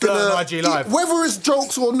 to asking flirt her on IG Live. whether it's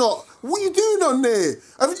jokes or not. What are you doing on there?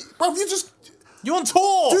 Bruv, you just You're on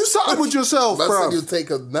tour. do something with yourself, Man said you bruv. take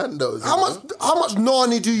a Nando's. How much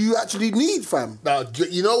Nani do you actually need, fam? Now,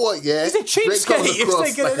 you know what, yeah? He's a cheapskate. Drake comes He's across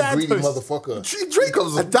taking like it a out greedy post. motherfucker. Drake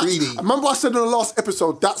comes and that's- greedy. Remember I said in the last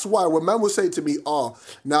episode, that's why when man was saying to me,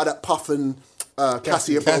 now that Puff and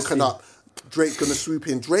Cassie are broken up, Drake gonna swoop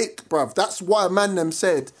in. Drake, bruv, that's why man them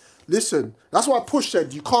said, listen, that's why Push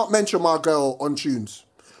said, you can't mention my girl on tunes.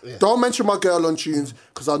 Yeah. Don't mention my girl on tunes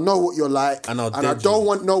because I know what you're like, And I dead don't you.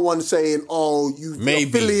 want no one saying, "Oh, you've Maybe.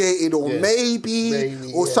 affiliated," or Yeah.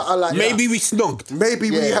 maybe, or something like maybe that. we snugged? Maybe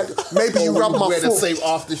we had, maybe you rubbed my wear the foot. same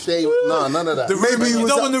aftershave. No, none of that. Maybe you You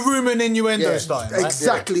was don't want the rumour and innuendo Yeah. starting, right?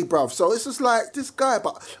 Exactly, bruv. So it's just like this guy,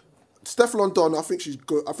 but Steph London, I think she's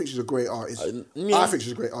good. I think she's a great artist. I think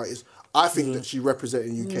she's a great artist. I think that she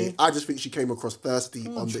represented UK. I just think she came across thirsty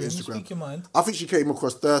on the Trim, Instagram. speak your mind. I think she came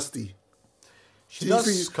across thirsty. She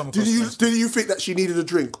does come across thirsty. Did you think that she needed a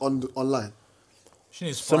drink online? She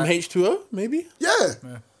needs Some Sprite. H2O, maybe? Yeah.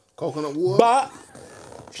 Coconut water. But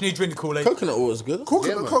She needs to drink the Kool-Aid. coconut water's good.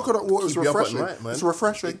 Coconut water is Keep you up at refreshing. night, man. It's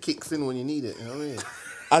refreshing. It kicks in when you need it. You know what I mean?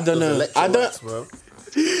 I don't know. I don't. Bro.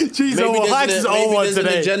 Jeez, Maybe Hytes there's, is an, on maybe one there's an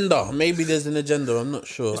today. agenda. Maybe there's an agenda. I'm not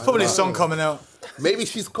sure. Probably a song coming out. Maybe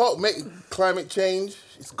she's cold. Climate change.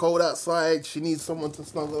 It's cold outside. She needs someone to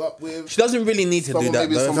snuggle up with. She doesn't really need to do Someone that,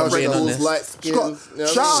 maybe though. some If I'm being freckles, honest. light She skin. got, you know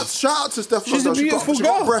what I mean? shout out to Steph She's a London. beautiful she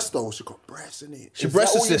got girl. breasts though. She got breasts in it. She Is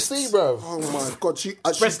breast that all you assists. see, bro? Oh my god,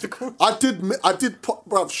 Breasticle. I did put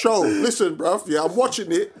bruv show. Listen, bruv, yeah, I'm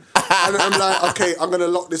watching it. And I'm like, okay, I'm gonna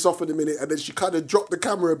lock this off in a minute. And then she kind of dropped the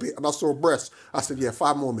camera a bit and I saw breasts. I said, yeah,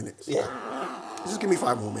 5 more minutes. Yeah. Just give me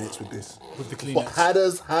 5 more minutes with this. With the But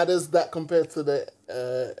Kleenex. how does that compare to the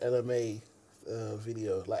LMA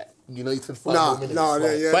video? Like, you know, you said 5 more minutes. No,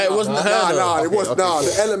 like, yeah. But it wasn't her, though. No, it was, Okay, no, cool.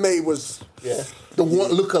 the LMA was, Yeah. The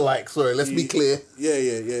one lookalike, sorry, let's be clear. yeah,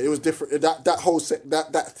 it was different. That whole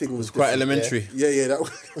that thing was Quite different. elementary. Yeah, that was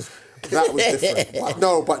different.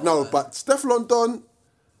 But Steph London,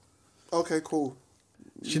 okay, cool.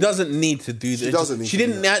 She doesn't need to do that. She doesn't need She to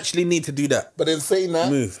do didn't actually need to do that. But then saying that,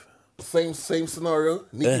 Move. same scenario,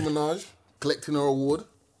 Nicki Minaj collecting her award.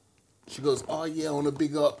 She goes, oh yeah, I want to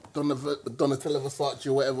big up Donatella Versace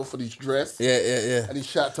or whatever for this dress. Yeah. And he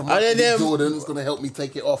shout to And Michael then- Jordan, who's going to help me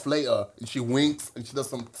take it off later. And she winks and she does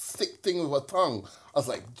some sick thing with her tongue. I was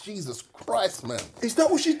like, Jesus Christ, man. Is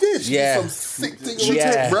that what she did? Yeah. Some sick thing She with her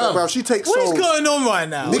Yeah. takes, tongue. bro, she takes What is souls. going on right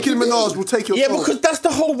now? Nicki Minaj will take your Yeah, soul. because that's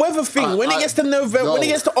the whole weather thing. When it gets to November, when it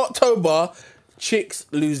no. gets to October, chicks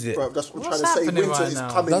lose it. Bruv, that's what I'm What's trying to say. happening Winter right is now?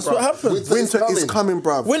 coming, That's bruv. what happens. Winter is coming,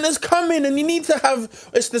 bruv. Winter's coming, and you need to have.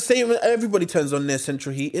 It's the same. Everybody turns on their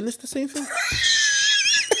central heating. It's the same thing.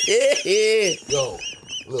 yeah. Yo,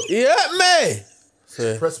 look. Yeah, me.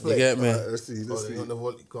 So, Press play. You get me. Alright, let's see. Oh, they got the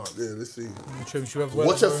vol- you can't. Yeah, let's see. Trim, should we have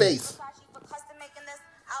Watch your face. for custom making this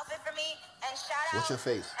outfit for me. And shout out. What's your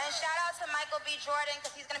face? And shout out to Michael B. Jordan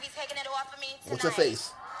because he's gonna be taking it off of me tonight. What's your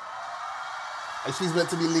face? And she's meant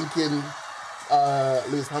to be linking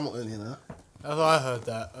Lewis Hamilton, you know? I heard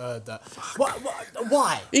that.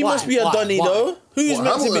 Why? He must be a Donny though. Who's What,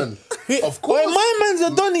 meant Hamilton? to be? Of course. Well, my man's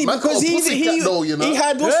a Donny Man because got a he pussycat though, you know? he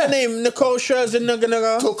had what's Yeah. her name? Nicole Scherzer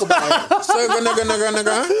nigga. Talk about it. Circa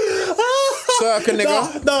nigga. Circa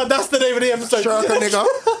nigga. No, that's the name of the episode. Sherka nigga.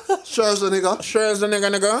 Sherza nigga. Scherzer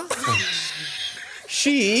nigga.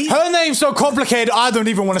 She Her name's so complicated, I don't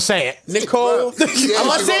even want to say it. Nicole. Am I you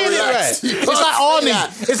gotta saying it relax. right? You It's can't like say Arnie.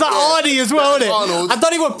 that. It's like Arnie as well, isn't it? Arnold. I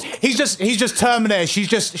don't even. He's just Terminator. She's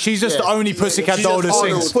just the only pussycat She's doll that just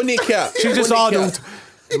sings. Funny cat. She's just Funny Arnold. cat.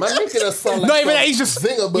 Man making us sound like Not even some that. He's just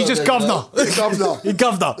zinger governor. burger, Governor. He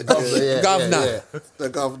governor. Yeah, Governor. yeah. The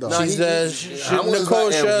governor. Nah, She's Hamilton's Nicole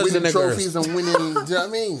out there winning Scherzer trophies nigga. and winning. Do you know what I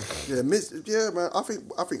mean? Yeah, man. I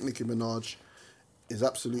think Nicki Minaj is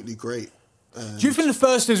absolutely great. Do you think the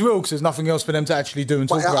first is real because there's nothing else for them to actually do and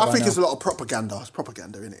talk But about? I think right it's a now? lot of propaganda. It's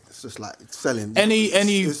propaganda, innit? It's just like selling. Any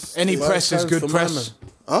It's- press is Well, good for press. my man.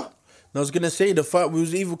 Huh? And I was gonna say the fact we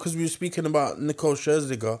was evil because we were speaking about Nicole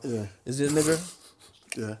Scherzinger. Yeah. Is it nigger?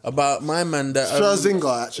 Yeah. About my man that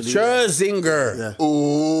Scherzinger, actually. Scherzinger. Yeah.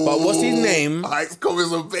 Ooh. But what's his name? It's coming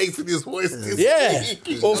some bass in his voice. Yeah.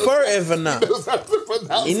 Authoritative and that.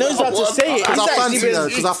 He knows how to say it. Because He's I fancy actually her. been-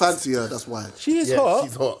 Because I fancy her. That's why. She is Yeah, hot.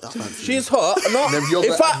 she's hot. I fancy She is hot. No, Them yoga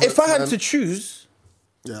if I had adverts, to man. choose,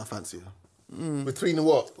 Yeah, I fancy her. Between the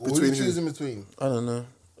what? Who Between you who? choosing between? I don't know.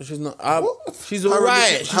 She's not. She's Her and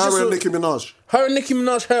alright. Nicki- She's Her just and a- Nicki Minaj. her and Nicki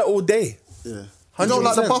Minaj hair all day. Yeah. You don't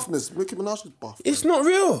like the 100%. buffness. Nicki Minaj is buff. It's not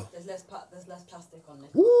real. There's less plastic on it.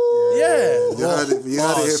 Yeah. You heard it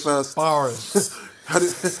here first. Bars.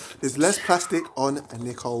 There's less plastic on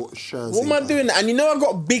Nicole Scherzinger. What am I doing? And you know I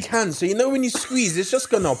got big hands, so you know when you squeeze, it's just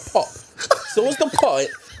gonna pop. So what's the point?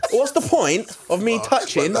 What's the point of me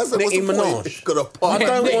touching That's it, what's Nicki the point? It's Minaj? gonna pop.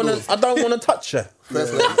 I don't wanna touch her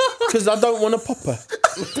because I don't wanna pop her.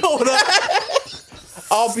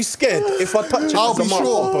 I'll be scared if I touch her. I'll 'cause be I might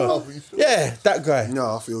sure. pop her. I'll be sure. Yeah, that guy.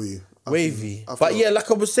 No, I feel you. Wavy. I But feel- yeah, like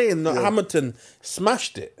I was saying, Hamilton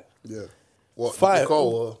smashed it. Yeah. What? Five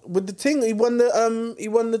Nicole? Or? with the thing. He won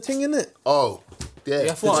the thing in it. Oh. Yeah,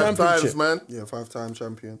 Yeah, 5 championship. times, man. Yeah, 5-time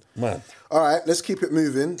champion. Man, All right, let's keep it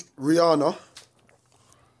moving. Rihanna,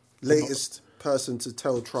 latest person to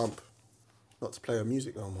tell Trump not to play her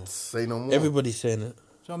music no more. Say no more. everybody's saying it.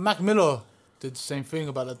 So Mac Miller did the same thing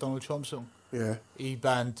about that Donald Trump song. Yeah. He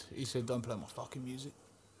said, don't play my fucking music.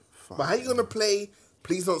 But how you gonna play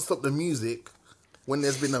Please Don't Stop the Music when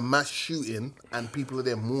there's been a mass shooting and people are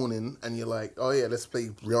there mourning and you're like, oh yeah, let's play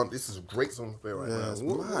Rihanna. This is a great song to play right now. it's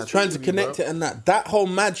What- mad. what's Trying wrong to with you, connect bro? it and that whole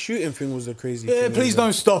mad shooting thing was a crazy Yeah, thing. please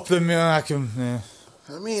don't stop them. Yeah, I can. Yeah.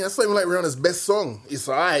 I mean, that's not even like Rihanna's best song. It's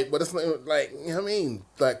alright, but that's not even like, you know what I mean?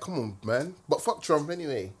 Like, come on, man. But fuck Trump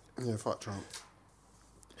anyway. Yeah, fuck Trump.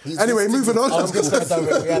 He's Anyway, just moving on. sticking to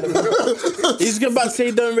Trump. He's about to say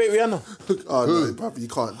don't rate Rihanna. Oh, no, bruv, you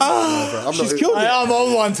can't. No, bro, I'm She's not, killed it. I'm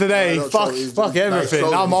on one today. No, no, fuck sorry, fuck it's- everything.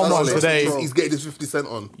 That's I'm on trolling. one That's today. trolling. He's getting his 50 Cent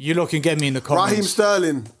on You lot can get me in the comments. Raheem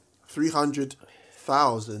Sterling,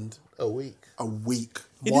 300,000 a week. a week.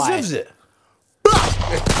 He Why? deserves it.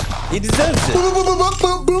 He deserves it.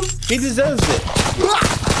 He deserves it.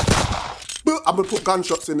 I'm gonna put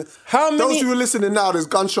gunshots in. How many- Those who are listening now, there's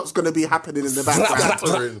gunshots gonna be happening in the background.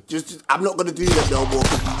 Splattering. just, I'm not gonna do that no more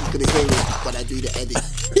because you're just gonna hear it when I do the edit.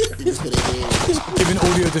 You're just gonna hear it. Give an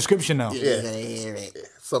audio description now. You're gonna hear it.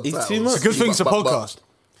 Subtitles. too much. It's a good thing it's a podcast.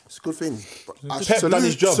 It's a good thing. I Pep done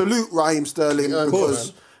his job. salute Raheem Sterling Yeah, of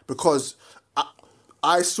course, because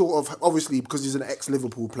I sort of obviously because he's an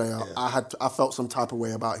ex-Liverpool player, I felt some type of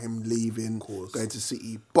way about him leaving, going to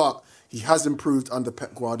City, but he has improved under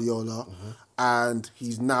Pep Guardiola, and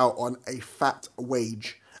he's now on a fat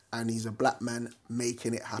wage, and he's a black man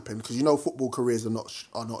making it happen because you know football careers are not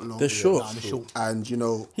long. They're short. Nah, they're short. And you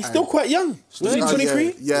know He's still quite young. Isn't he Yeah,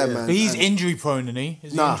 23? Yeah, man. But he's And- injury prone, isn't he?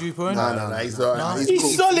 Is he Nah, injury prone? nah. He's alright. He's cool.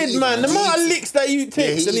 solid, man. The amount of licks that you takes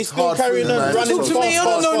he and he's eats still hard carrying food, on man. running Talk to Fast, me. I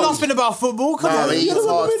don't know fast. nothing about football. Come Nah, on. he eats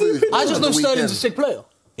hard food. I just on know the Sterling's a weekend. sick player.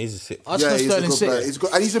 He's a sick. I just know he's a Sterling's good player. sick. He's good,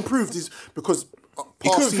 and he's improved. He's because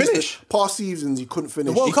couldn't finish. Past seasons, he couldn't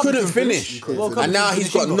finish. World He Cup couldn't he couldn't finish. finish. World Cup And now he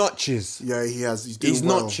he's couldn't got finish. notches. Yeah, he has. He's doing He's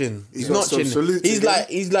well. notching. He's got some notching. salute to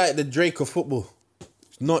He's him. like the Drake of football.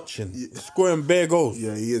 He's notching. Scoring bare goals.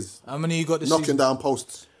 Yeah, he is. How many you got this Knocking season? down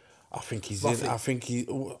posts. I think he's Roughly. in. I think he.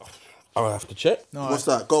 I'll have to check. No, What's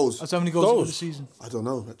that? Goals? That's how many goals you got this season. I don't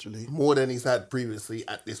know actually. More than he's had previously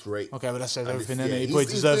at this rate. Okay, but that says everything, Yeah, innit? He he's- probably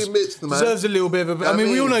he's deserves doing bits, man. deserves a little bit of a... I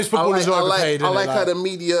mean, we all know his footballers are overpaid, I innit? like how the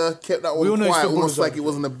media kept that We all one know his quiet, footballers almost are like it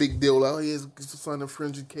wasn't a big deal. Like, oh, yeah, he's signed a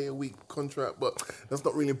 300k a week contract, but that's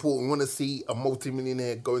not really important. We want to see a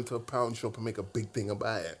multimillionaire go into a pound shop and make a big thing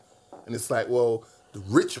about it. And it's like, well, the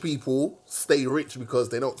rich people stay rich because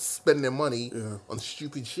they don't spend their money on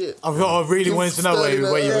stupid shit. I really Give wanted to know where you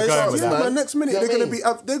Sterling were a- going with Yeah, that. man. Next minute You know they're what gonna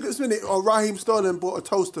I mean? be. Next minute, Raheem Sterling bought a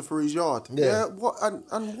toaster for his yard. Yeah. What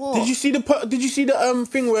and what? Did you see the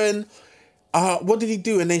thing when? What did he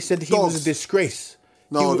do? And they said he was Dogs. a disgrace.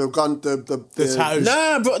 No, the gun. The tattoos.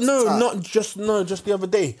 Nah, but no, Tat. not just just the other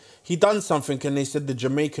day. He done something and they said the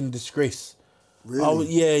Jamaican disgrace. Really? Oh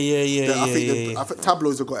yeah. I think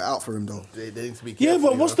tabloids have got it out for him though. They need to be Yeah, careful.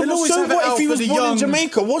 but what's the They'll always so have it what out if he for was the born in young-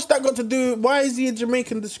 Jamaica? What's that got to do? Why is he a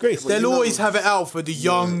Jamaican disgrace? They'll you always know- have it out for the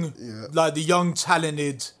young, yeah. like the young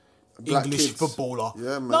talented Black English kids. footballer.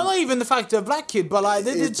 Yeah, man. No, not even the fact they're a black kid, but like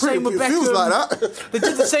they did the same with It Beckham. feels like that. They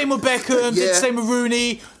did the same with Beckham. Did Yeah. the same with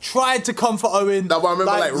Rooney. Tried to come for Owen. No, but I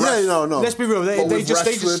remember, like, Yeah, no. Let's be real. They But with just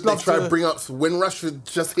Rashford, love tried to to bring up when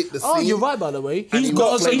Rashford just hit the scene. Oh, you're right, by the way. and He's he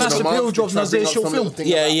got was a playing massive the month, appeal they jobs tried on to bring his up short some film. little thing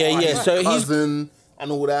Yeah, about, yeah. his So he's cousin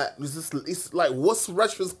and all that. It's like what's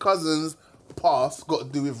Rashford's cousins pass got to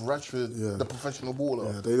do with Rashford, the professional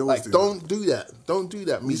baller. Yeah, they always like, do don't do that. Don't do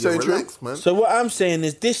that. Me saying relax, man. So what I'm saying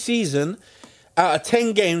is this season, out of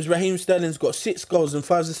 10 games, Raheem Sterling's got 6 goals and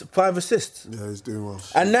 5 assists. Yeah, he's doing well.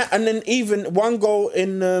 And then even one goal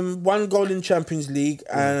in Champions League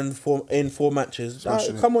and in 4 matches.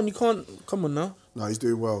 Smashing it. Come on, you can't. Come on now. No, he's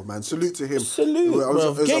doing well, man. Salute to him. Salute, It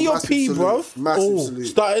was bro. a Get your massive P, salute. bro. Massive salute.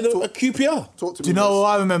 Started a QPR. Talk to me. Do you know Wes. what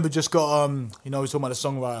I remember just got, we're talking about the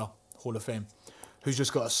songwriter Hall of Fame, who's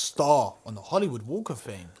just got a star on the Hollywood Walk of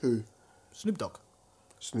Fame? Who? Snoop Dogg.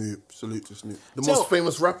 Snoop. Salute to Snoop. The most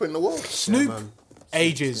famous rapper in the world. Snoop man.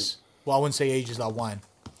 ages, well, I wouldn't say ages like wine,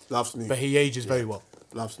 Love Snoop. but he ages very well.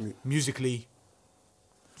 Love Snoop. Musically,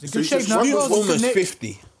 he's in So good he's shape just now. Snoop He was He's almost Nick.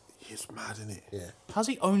 50. He's mad, isn't it? Yeah. How's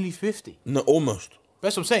he only 50? No, almost.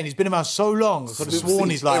 That's what I'm saying. He's been around so long. I could have Snoop's sworn seen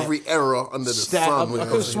he's like every era under the Stan. sun. when I it could have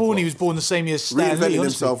comes to sworn he hip-hop. was born the same year as Stan Lee. Reinvented honestly.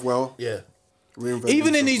 himself well. Yeah. Reinvented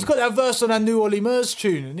Even himself he's got that verse on that New Ollie Murs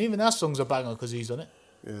tune, and even that song's a banger because he's on it.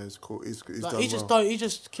 well. Yeah, it's cool. He's Like, done he just well. he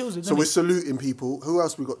just kills it. So we're doesn't saluting people. Who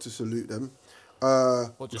else we got to salute them?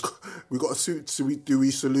 What, just- We got to suit. So do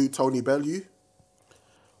we salute Tony Bellew?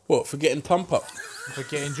 What, for getting Tump Up? he? For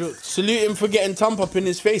getting jokes. Salute him for getting Tump Up in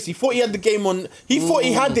his face. He thought he had the game on. He thought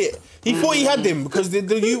he had it. He thought he had him because the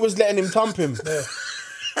youth was letting him tump him.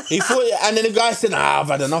 He thought, and then the guy said, I've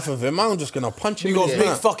had enough of him. I'm just going to punch him You in got his a big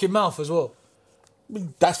mouth." fucking mouth as well.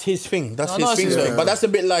 That's his thing. That's No, his no, thing. it's his though. thing. But that's a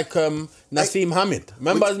bit like Naseem Hamid.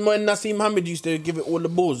 Remember when Naseem Hamid used to give it all the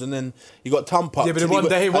balls and then he got Tump Up. Yeah, but till one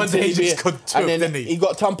day until he just got took, and then didn't he? He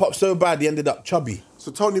got Tump Up so bad he ended up chubby. So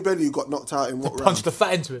Tony Bellew got knocked out in what round? Punched the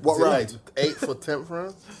fat into it. What Is it round? like 8th or 10th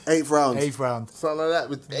round? 8th round. 8th round. Something like that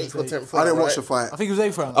with 8th or 10th round. I didn't watch right? the fight. I think it was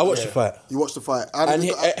 8th round. I watched the fight. You watched the fight. And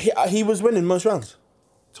he was winning most rounds.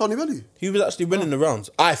 Tony Bellew. He was actually winning the rounds,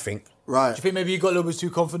 I think. Right. Do you think maybe he got a little bit too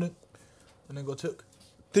confident and then got took?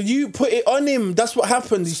 Did you put it on him? That's what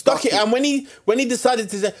happened. He stuck it. And when he decided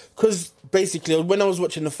to say, because basically when I was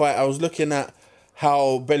watching the fight, I was looking at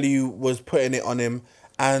how Bellew was putting it on him,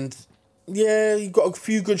 and yeah, he got a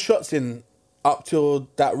few good shots in up till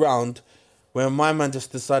that round, when my man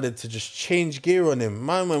just decided to just change gear on him.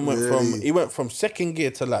 My man went from second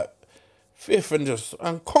gear to like 5th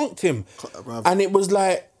and conked him, bruv. and it was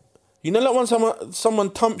like, you know, like when someone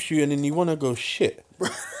thumps you and then you want to go shit.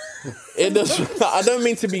 It does. I don't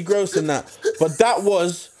mean to be gross in that, but that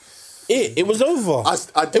was it. It was over.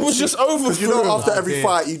 It was just over. Because you for know, him. after every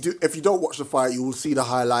fight, you do. If you don't watch the fight, you will see the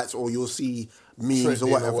highlights or you'll see memes Trending or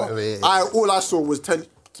or whatever. whatever, yeah. All I saw was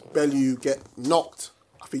Bellew get knocked.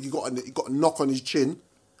 I think he got a knock on his chin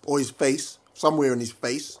or his face, somewhere in his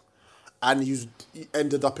face, and he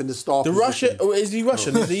ended up in the star. The position. Russian? Is he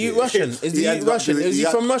Russian? Is he Russian? Is he ended up Russian? doing- Is he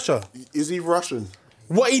had- from Russia? Is he Russian?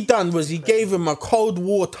 What he done was he gave him a Cold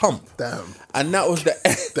War thump. Damn. And that was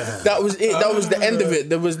that was it. That was the end of it.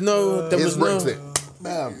 There was no. Here's Brexit.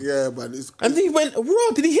 Bam. Yeah, man. It's, And he went, "Bro,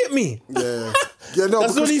 did he hit me?" yeah, yeah. No,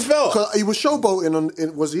 That's what he felt. Because he was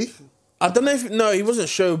showboating was he? I don't know if he wasn't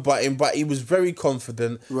showbiting, but he was very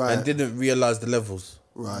confident Right. and didn't realize the levels.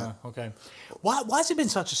 Right. Okay. Why has it been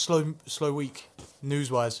such a slow week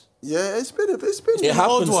news wise? Yeah, it's been. It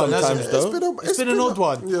happens one, hasn't sometimes, it? though. It's been an odd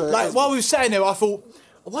one. Yeah, it like has while we were sitting there, I thought,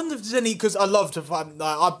 I wonder if there's any, because I love to find.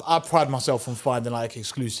 Like, I pride myself on finding like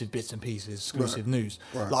exclusive bits and pieces, exclusive news.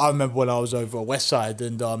 Right. Like I remember when I was over at Westside,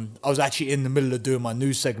 and I was actually in the middle of doing my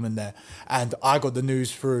news segment there, and I got the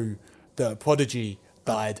news through that Prodigy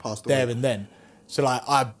died Passed there away. and then. So like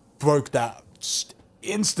I broke that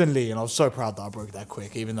instantly, and I was so proud that I broke that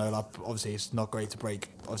quick, even though like, obviously it's not great to break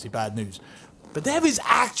obviously bad news. But there is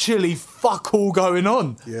actually fuck all going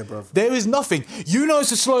on. Yeah, bruv. There is nothing. You know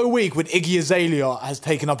it's a slow week when Iggy Azalea has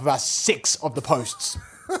taken up about 6 of the posts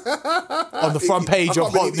on the front page I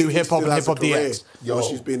of can't Hot believe New Iggy Hip Hop still and has Hip Hop a career. DX. Yo,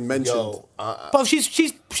 she's been mentioned. But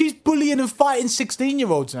she's bullying and fighting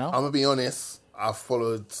 16-year-olds now. I'm gonna be honest. I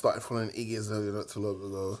started following Iggy Azalea not too long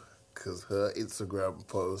ago because her Instagram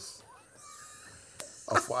posts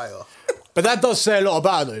are fire. But that does say a lot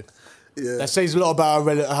about her, though. Yeah. That says a lot about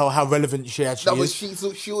how relevant she That actually was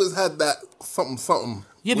is. she always had that something.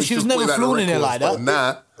 Yeah, but which she was just never put the flaunting it records, like that. but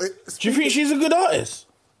Nah, Do you think she's a good artist?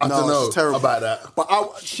 I No, don't know she's terrible. about that.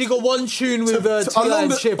 But She got one tune with along T.I.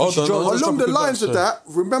 and the- Chip. Hold She on, dropped hold on. along the something lines of good. that,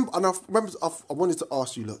 remember, and I wanted to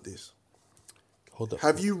ask you like this: Hold up.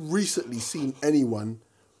 have you recently seen anyone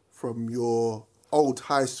from your old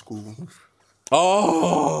high school,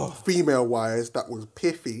 Oh, female-wise, that was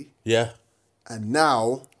piffy, yeah. and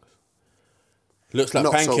now Looks like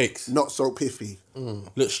not pancakes. not so piffy?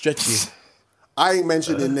 Looks stretchy. I ain't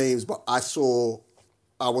mentioning names, but I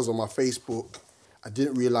was on my Facebook. I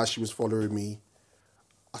didn't realize she was following me.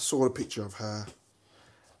 I saw a picture of her.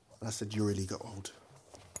 And I said, you really got old.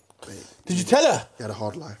 Babe, Did you tell her? you had a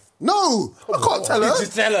hard life. No, I can't tell her. Did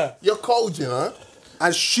you tell her? You're cold, you know.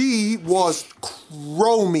 And she was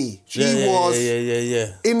chromy. She was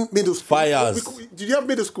Yeah. in middle school. Fires. Did you have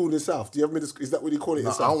middle school in the South? Do you have middle school? Is that what you call it in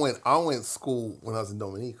the No, South? I went to school when I was in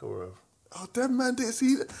Dominica, bro. Oh, damn man didn't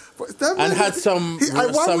see that. Them And man- had some Why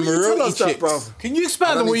would you tell us that, chicks. bruv? Can you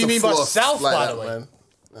expand on what you mean by South, by the way? Man.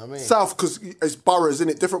 You know what I mean? South, because it's boroughs,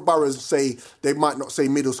 innit? Different boroughs say, they might not say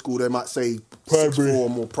middle school, they might say sixth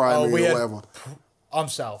form or primary we or had- whatever. I'm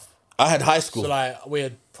South. I had high school. So like we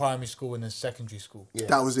had primary school and then secondary school. Yeah.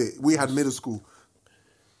 That was it. We had middle school.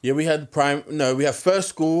 Yeah, we had we had first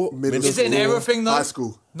school, middle Is Is it an school. error thing though? High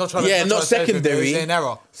school. Not trying Yeah, to, not trying to say anything, but secondary. Is it an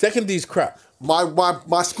error? Secondary's crap.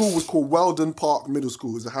 My school was called Weldon Park Middle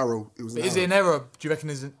School. It was a Harrow. It was an Is it Harrow. an error? Do you reckon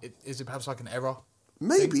is it perhaps like an error?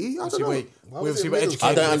 Maybe. I don't know. We was obviously it were middle educated. school?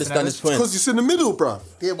 I don't with understand different this point. Because it's in the middle, bruv.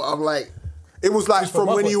 Yeah, but I'm like, It was like from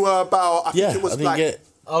when you were about, I think Yeah, it was I didn't like, get.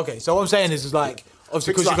 Okay, so what I'm saying is like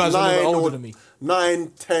obviously because it's you like guys are a little bit 9 older or than me.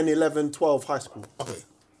 9, 10, 11, 12 high school. okay,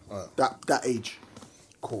 That age.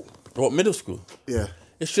 cool. What, middle school? Yeah.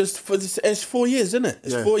 It's just it's 4 years, isn't it?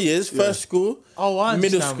 It's Yeah. 4 years. Yeah. First school. Oh, I understand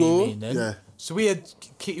middle what school. you mean, then. Yeah. So we had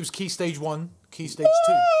it was key stage 1, key stage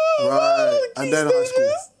 2, Right. And then high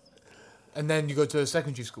school. and then you go to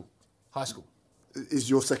secondary school, high school, Is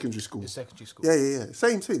your secondary school. is secondary school. Yeah.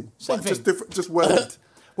 Same thing. Same But Just thing. different, just worded.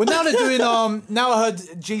 Well, now they're doing now I heard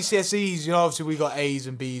GCSEs. You know, obviously we got A's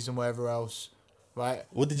and B's and whatever else, right?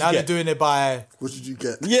 What did you now get? they're doing it by What did you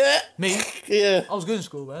get? Yeah. me. Yeah. I was good in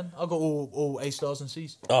school, man. I got all A stars and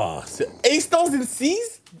C's. Oh, so A stars and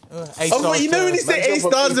C's? A Oh, but you know when you say A jump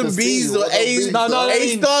up stars into and C, B's or what A's? about No, no, I A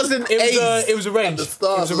mean, stars and A's. it was a range. the It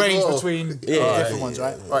stars was a as range well. between Yeah. different ones,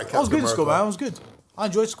 right? Right, I was good in Captain school, America. man. I was good. I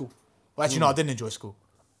enjoyed school. Well, actually, no, I didn't enjoy school.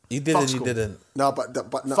 You Fuck didn't, you school. didn't. No, but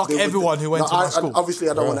no, Fuck they would- everyone who went to my school. Obviously,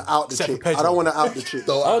 I don't want to out the Except for chick. Pedro. I don't want to out the chick.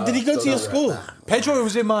 Oh, did he go to your school? Pedro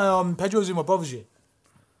was in my brother's year.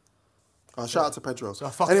 Shout out to Pedro. So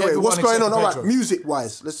fuck Anyway, everyone what's going except on? for All right, Pedro. music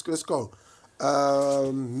wise, let's go.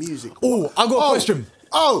 Music. Oh, I got a question.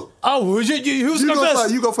 Oh, Who's You going go first?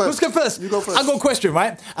 first, you go first. Who's going first? You go first. I got a question,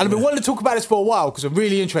 right? And I've been wanting to talk about this for a while because I'm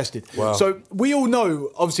really interested. Wow. So we all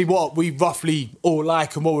know, obviously, what we roughly all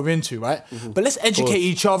like and what we're into, right? Mm-hmm. But let's educate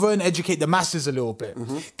each other and educate the masses a little bit.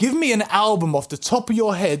 Give me an album off the top of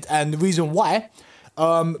your head and the reason why.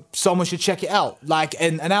 Someone should check it out. Like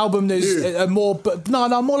an album that's more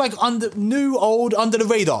like new, old, under the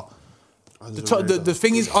radar. The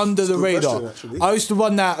thing is under the Good radar. question, actually. I used to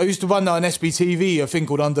run that on SBTV, a thing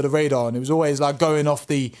called Under the Radar, and it was always like going off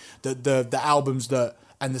the albums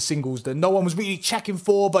and the singles that no one was really checking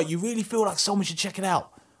for, but you really feel like someone should check it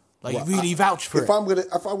out. Like you really vouch for it. If I'm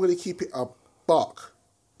gonna keep it a buck,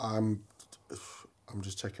 I'm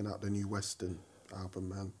just checking out the new Western album,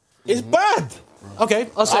 man. It's bad. Okay,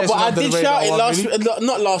 I'll say it's But an I Under the did Radar shout it one, last really. week,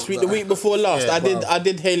 not last week, the week before last. Yeah, I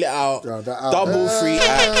did hail it out. Yeah, that album. Double free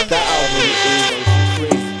act. That album is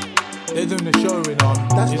crazy. They're doing the show in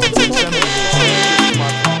is it December.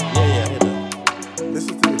 Yeah, hit that.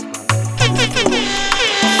 Listen to this, man.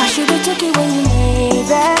 I should've took it when you made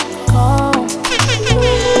that call.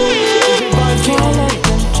 Can't let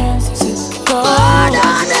them chances go. I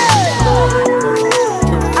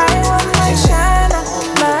want my China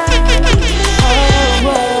man.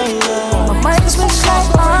 Oh, my mic switch like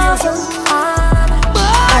off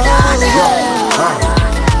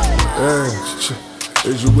Hey,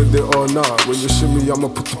 is you with it or not? When you see me, I'ma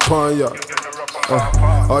put the pawn ya.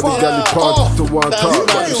 All the galley parts to one UK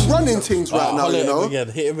top. is running things right now, you know. Hit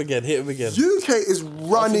him again. UK is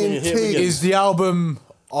running Hit him again. things. Is the album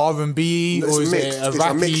R&B It's or is mixed. it a It's a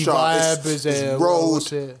rappy mixture. vibe? Is It's it road.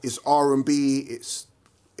 what's it? It's R&B. It's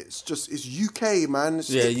UK, man. It's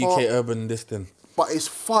Yeah, hip-hop, UK urban this thing. but it's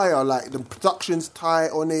fire. Like the production's tight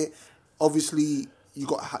on it. Obviously, you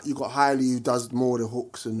got Hailey who does more of the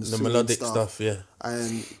hooks and The singing melodic stuff. stuff, yeah.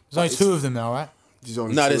 And There's only two of them now, right? There's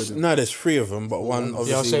only No, two of them. there's three of them, but one Yeah, I'll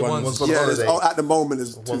obviously say one's one's on Yeah, there's, holiday. at the moment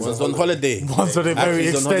there's two. one's on holiday. One's on a very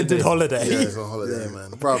He's on extended holiday. Yeah, it's on holiday,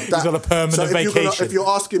 man. Bro, He's on a permanent so if you're vacation. if you're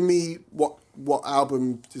asking me what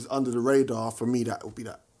album is under the radar, for me that would be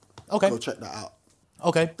that. Okay. Go check that out.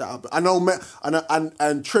 Okay. That album. I know,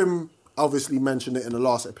 and Trim obviously mentioned it in the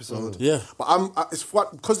last episode. Yeah. But it's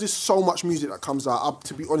because there's so much music that comes out.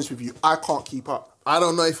 To be honest with you, I can't keep up. I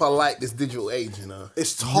don't know if I like this digital age, you know.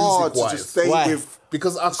 It's hard to Music-wise. just stay Why? with.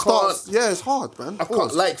 Because I Starts, can't. yeah, it's hard, man. I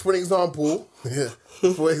can't. Like for example,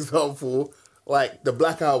 like the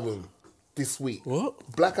Black Album this week. What?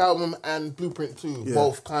 Black Album and Blueprint 2, Yeah.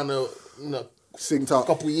 both kind of Synced up. a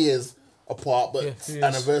couple years apart, but Yeah, 2 years.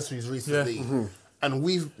 anniversaries recently. Yeah. And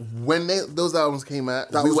when those albums came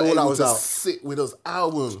out, That we was were all that able was to out. sit with those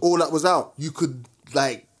albums. All that was out. You could,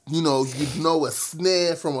 like, you know, you'd know a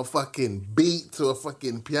snare from a fucking beat to a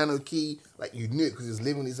fucking piano key. Like, you knew it because you was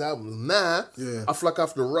living these albums. Now, I feel like I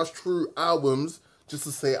have to rush through albums just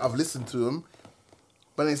to say I've listened to them.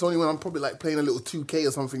 But it's only when I'm probably, like, playing a little 2K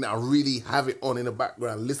or something that I really have it on in the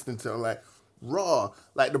background, listening to it. I'm like, raw.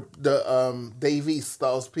 Like the Dave East,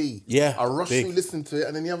 Styles P. Yeah, I rushed big. through, listened to it,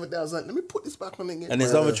 and then the other day I was like, let me put this back on again. And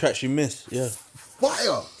there's other tracks you miss. Yeah.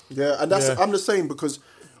 Fire. Yeah, and I'm the same because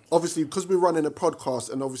obviously because we're running a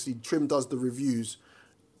podcast and obviously Trim does the reviews.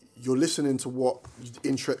 You're listening to what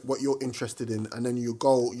you're interested in, and then you're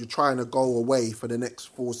trying to go away for the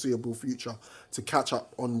next foreseeable future to catch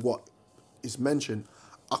up on what is mentioned.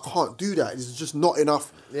 I can't do that. It's just not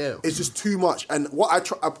enough. Yeah. It's just too much. And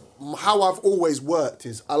how I've always worked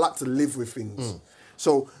is I like to live with things.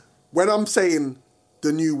 So when I'm saying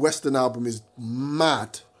the new Western album is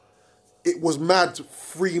mad, it was mad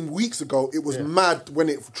 3 weeks ago. It was mad when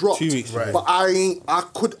it dropped. 2 weeks ago. But I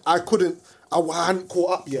hadn't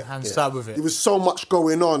caught up yet. Hadn't started with it. There was so much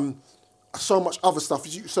going on, so much other stuff.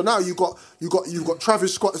 So now you got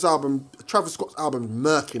Travis Scott's album. Travis Scott's album,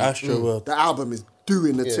 Merkin. Astroworld. The album is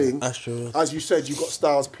doing the thing. Astroworld. As you said, you got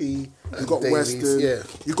Styles P. You got Davies, Western.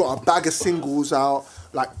 You got a bag of singles out.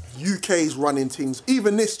 Like UK's running things.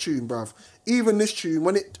 Even this tune, bruv. Even this tune.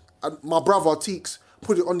 When my brother Teeks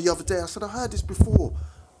put it on the other day. I said I heard this before,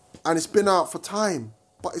 and it's been out for time,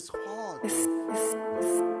 but it's hard.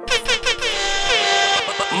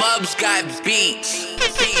 Mubs got beats.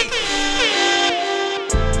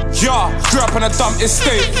 Yeah, grew up in a dumb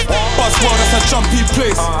estate. Buzzword, that's a jumpy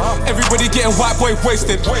place. Everybody getting white boy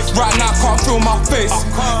wasted. Right now, can't feel my face.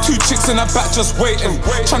 2 chicks in the back just waiting.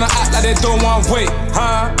 Tryna act like they don't want wait.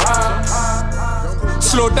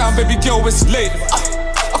 Slow down, baby girl, it's late.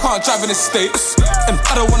 I can't drive in the States, and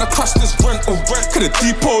I don't wanna crash this rental. Cause the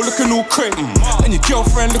depot looking all crazy, and your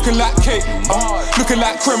girlfriend looking like cake, looking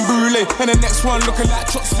like creme brulee, and the next one looking like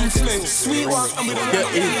chocolate souffle. Sweet one, and we don't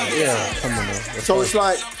Come on, man. So it's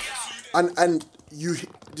like, and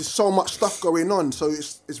there's so much stuff going on, so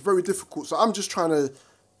it's very difficult. So I'm just trying to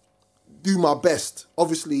do my best.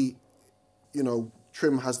 Obviously, you know,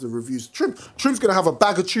 Trim has the reviews. Trim's gonna have a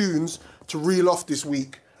bag of tunes to reel off this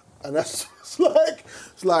week, and that's you know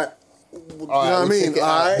what I mean?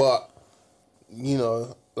 But you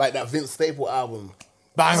know, like that Vince Staple album.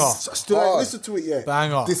 Banger. I still ain't listened to it yet.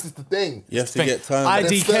 Banger. This is the thing. You have to get time.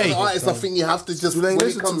 IDK. Artists, I think you have to just ain't when it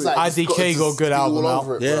listen comes to it. out, you just IDK got a good album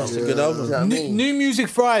out. Yeah, it's a good album. You know what I mean? New Music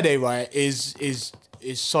Friday, right, is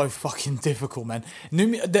so fucking difficult, man.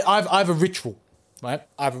 I have a ritual, right?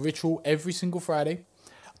 I have a ritual every single Friday.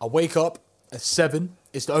 I wake up at 7.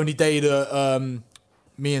 It's the only day that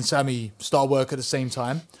me and Sammy start work at the same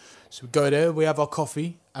time. So we go there, we have our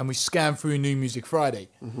coffee, and we scan through New Music Friday.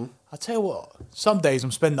 I tell you what, some days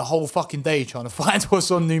I'm spending the whole fucking day trying to find what's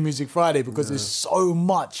on New Music Friday because there's so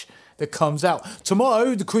much that comes out.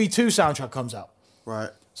 Tomorrow, the Creed 2 soundtrack comes out. Right.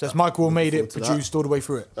 So it's Michael who made it, produced all the way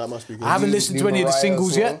through it. That must be good. I haven't listened to any of the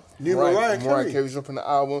singles yet. New Mariah Carey. Carey's dropping the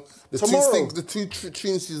album. Tomorrow. The two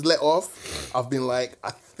tunes she's let off, I've been like,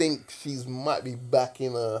 I think she's might be back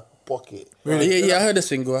in her pocket. Really? Yeah, I heard a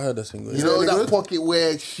single. You know that pocket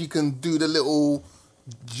where she can do the little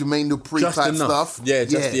Jermaine Dupri Just type enough. stuff? Yeah,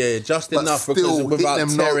 just But enough still because hit without them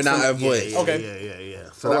tearing notes out her and- voice. Yeah.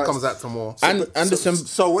 So that Alright. comes out tomorrow. And Anderson.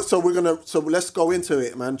 So let's go into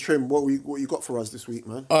it, man. Trim, what you got for us this week,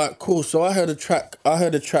 man? Alright, cool. So I heard a track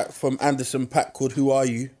from Anderson .Paak called "Who Are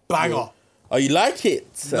You." Banger. Oh, you like it?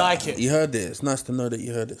 Like it. You heard it. It's nice to know that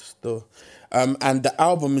you heard it still. And the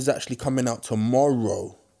album is actually coming out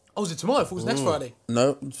tomorrow. Oh, is it tomorrow? I thought it was next Friday.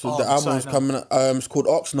 No, so Oh, the I'm album is excited coming out. It's called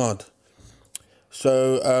Oxnard.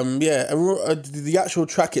 So, the actual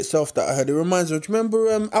track itself that I heard, it reminds me, do you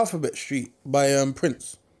remember Alphabet Street by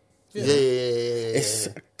Prince? Yeah. It's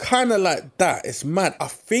kind of like that. It's mad.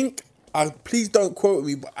 Please don't quote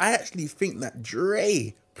me, but I actually think that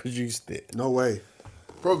Dre produced it. No way.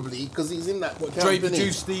 Probably because he's in that. Dre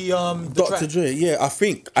produced the Dr. track. Dre, yeah, I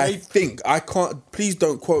think. I can't, please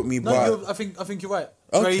don't quote me, but... No, I think you're right.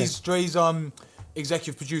 Okay. Dre's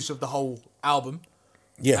executive producer of the whole album.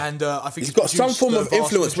 Yeah. And I think he's got some produced form the of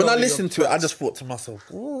vast influence. When I majority listened of to it, I tracks. just thought to myself,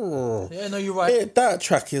 oh. Yeah, no, you're right. Yeah, that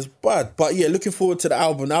track is bad. But yeah, looking forward to the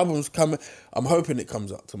album. The album's coming. I'm hoping it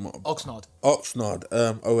comes out tomorrow. Oxnard.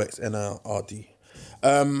 OXNRD.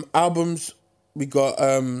 Albums, we got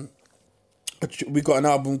an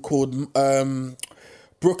album called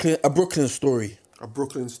Brooklyn Story. A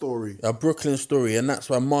Brooklyn Story. A Brooklyn Story, and that's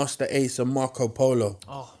by Master Ace and Marco Polo.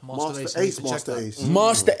 Oh, Master Ace.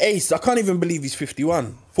 Master Ace. I can't even believe he's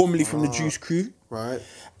 51. Formerly from the Juice Crew. Right.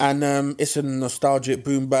 And it's a nostalgic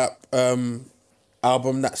boom bap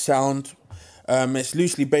album, that sound. It's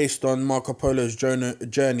loosely based on Marco Polo's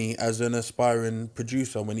journey as an aspiring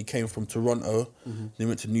producer when he came from Toronto. He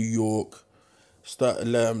went to New York,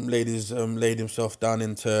 laid himself down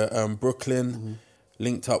into Brooklyn,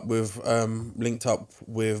 linked up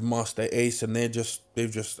with Master Ace, and they've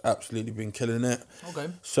just absolutely been killing it. Okay.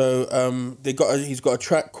 So he's got a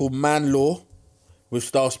track called Man Law with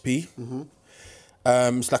Styles P.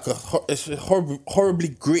 It's like it's a horribly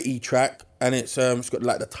gritty track, and it's got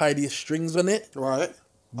like the tidiest strings on it. Right.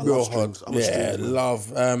 Real hard. Yeah,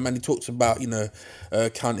 love. And he talks about,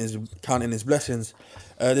 counting his blessings.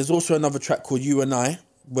 There's also another track called You and I,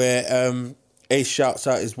 where Ace shouts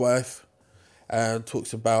out his wife,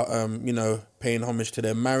 talks about paying homage to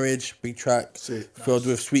their marriage. Big track, filled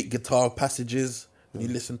with sweet guitar passages. When you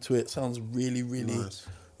listen to it, sounds really, really nice.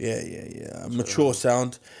 Yeah. Mature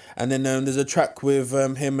sound. And then there's a track with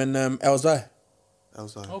him and Elzai.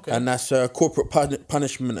 Okay. And that's corporate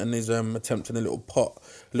punishment, and he's attempting a little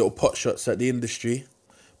pot shots at the industry.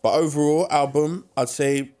 But overall album, I'd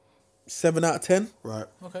say 7 out of 10. Right.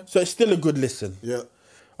 Okay. So it's still a good listen. Yeah.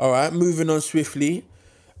 All right, moving on swiftly.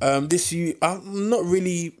 I'm not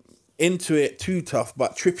really into it too tough,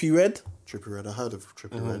 but Trippie Redd. Trippie Redd, I heard of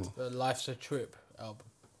Trippie Redd. The Life's a Trip album.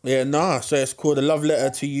 Yeah, so it's called A Love Letter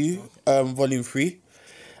to You, Volume 3.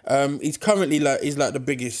 He's currently he's the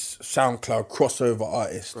biggest SoundCloud crossover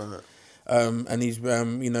artist. Right. And he's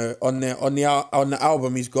on the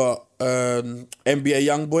album he's got NBA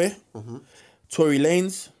Youngboy, Tory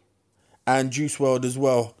Lanez, and Juice WRLD as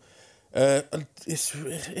well.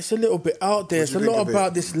 It's a little bit out there. It's a lot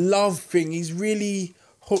about this love thing. He's really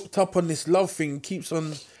hooked up on this love thing. He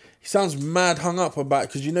sounds mad hung up about it,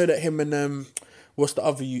 because you know that him and what's the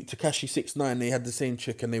other youth, Tekashi 6ix9ine, they had the same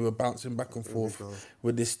chick and they were bouncing back and forth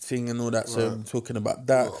with this thing and all that. So I'm talking about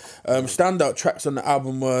that. Standout tracks on the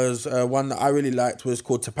album was one that I really liked was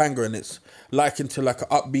called Topanga, and it's likened to like an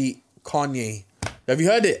upbeat Kanye. Have you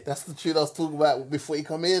heard it? That's the tune I was talking about before you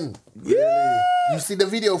come in. Yeah. You see the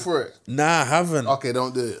video for it? Nah, I haven't. Okay,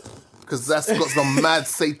 don't do it. Because that's got some mad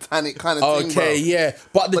satanic kind of thing, bro. Okay, yeah.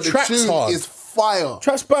 But the track's tune hard. is fire.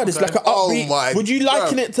 Track's bad. It's like an upbeat. Oh my Would you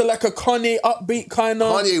liken it to like a Kanye upbeat kind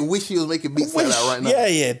of? Kanye wish he was making beats like that right now.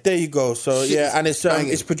 Yeah. There you go. So Shit and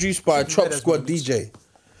it's produced by a Chop Squad DJ.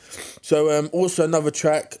 So also another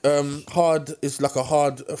track, hard. It's like a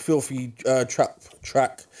hard, filthy trap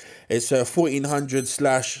track. It's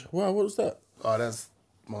 1400/ what was that? Oh, that's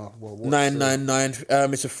 999.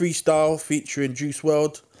 It's a freestyle featuring Juice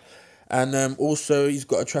WRLD. And also, he's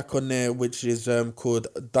got a track on there which is called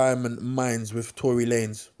Diamond Mines with Tory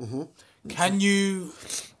Lanez. Can you...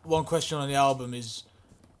 One question on the album is,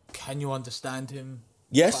 can you understand him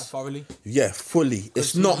Yes. quite thoroughly? Yeah, fully.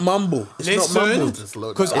 It's not mumble. It's not mumbled.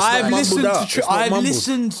 Because I've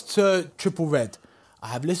listened to Triple Red. I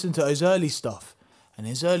have listened to his early stuff. And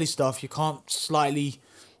his early stuff, you can't slightly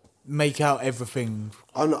make out everything.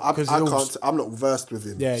 I'm not versed with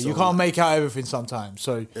him. Yeah, so you can't make out everything sometimes.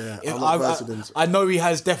 So yeah, I'm not versed with him. I know he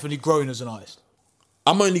has definitely grown as an artist.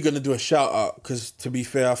 I'm only going to do a shout out because, to be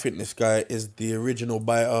fair, I think this guy is the original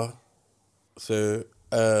biter. So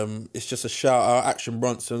it's just a shout out. Action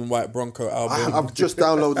Bronson, White Bronco album. I've just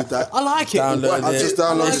downloaded that. I like it.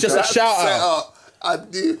 It's just a shout out. I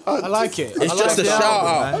do. I like it. It's just a shout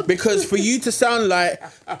out because for you to sound like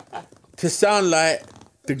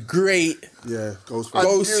the great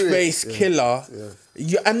Ghostface Killer.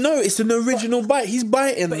 Yeah. I know it's an original bite. He's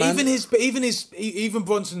biting, but man. Even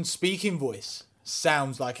Bronson's speaking voice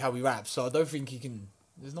sounds like how he raps. So I don't think he can.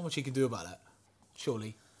 There's not much he can do about that.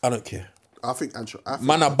 Surely. I don't care. I think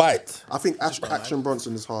man, I bite. I think Action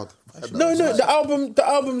Bronson is hard. No, the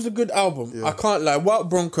album's a good album. Yeah. I can't lie. White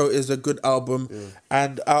Bronco is a good album,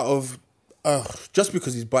 and out of just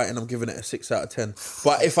because he's biting, I'm giving it a 6 out of 10.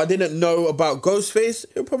 But if I didn't know about Ghostface,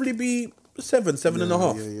 it would probably be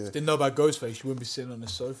 7.5. Didn't know about Ghostface, you wouldn't be sitting on the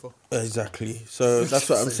sofa. Exactly. So that's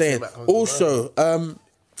what I'm saying. Also,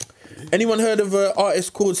 anyone heard of an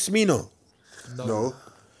artist called Smino? No.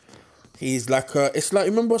 He's like it's like,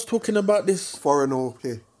 remember I was talking about this foreign or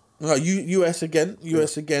here? No, US again.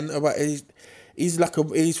 About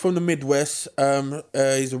he's from the Midwest.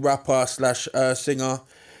 He's a rapper / singer.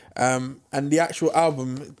 And the actual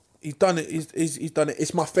album, he's done it. He's done it.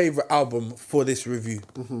 It's my favorite album for this review.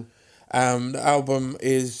 The album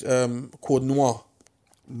is called Noir.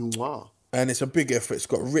 And it's a big effort. It's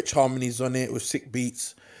got rich harmonies on it with sick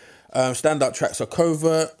beats. Standout tracks are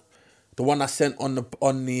Covert. The one I sent on the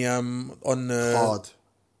hard.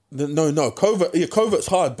 No, Covert. Yeah, Covert's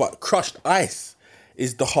hard, but Crushed Ice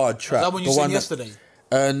is the hard track. Is that one you sent yesterday?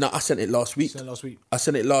 No, I sent it last week. I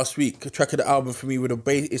sent it last week. A track of the album for me with a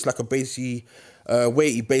bass. It's like a bassy,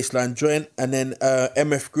 weighty bassline joint, and then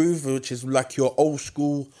MF Groove, which is like your old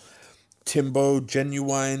school Timbo,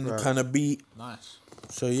 genuine kind of beat. Nice.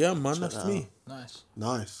 So yeah, man, that's me.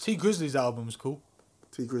 Nice. T Grizzly's album's cool.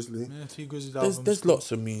 T Grizzly. Yeah, T Grizzly's album. There's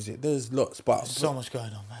lots of music. There's lots, but there's so much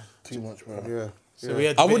going on, man. Too much, bro. Yeah. So we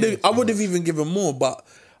had I would have even given more, but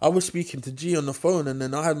I was speaking to G on the phone, and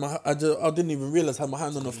then I didn't even realize I had my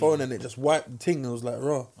hand on the phone, and it just wiped the thing. I was like,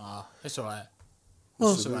 raw. It's alright.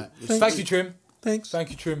 Oh, It's alright. Thank you, Trim. Thanks. Thank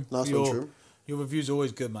you, Trim. Nice one, Trim. Your review's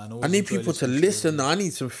always good, man. Always I need enjoy people to listening listen. I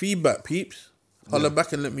need some feedback, peeps. Holler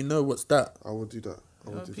back and let me know what's that. I will do that.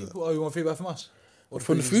 People, you want feedback from us?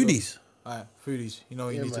 From the foodies. Alright, foodies. You know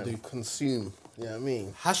what you need to do. Consume. You know what I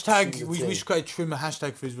mean? Hashtag, we should create Trim a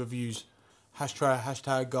hashtag for his reviews.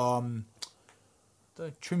 Hashtag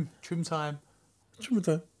trim time. Trim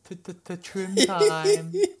time. Trim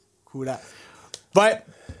time. Cool that. Right,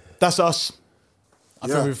 that's us. I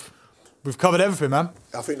think we've covered everything, man.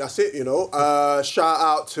 I think that's it, you know. Shout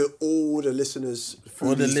out to all the listeners,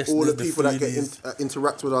 all the people that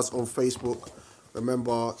interact with us on Facebook.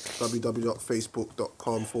 Remember,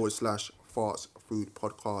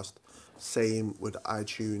 www.facebook.com/fastfoodpodcast. Same with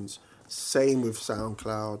iTunes. Same with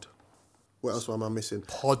SoundCloud. What else am I missing?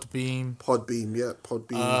 Podbeam. Podbeam.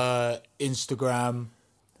 Instagram.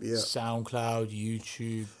 Yeah. SoundCloud,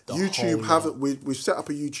 YouTube. We've set up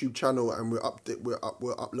a YouTube channel and we're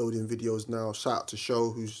uploading videos now. Shout out to Show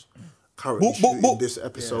who's currently shooting this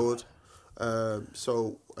episode.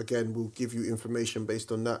 So again, we'll give you information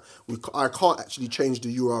based on that. I can't actually change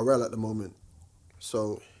the URL at the moment.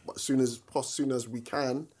 So as soon as we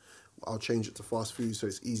can, I'll change it to Fast Food so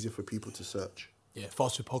it's easier for people to search. Yeah,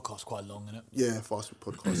 Fast Food Podcast is quite long, isn't it? Yeah, Fast Food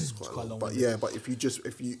Podcast is quite long. But yeah, but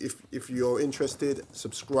if you're interested,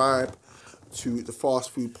 subscribe to the Fast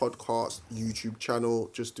Food Podcast YouTube channel.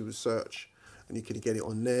 Just do a search and you can get it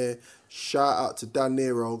on there. Shout out to Dan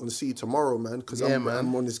Nero. I'm gonna see you tomorrow, man, because I'm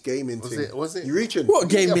on this gaming thing. Was it? You reaching? What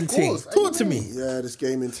gaming thing? Talk to me. Yeah, this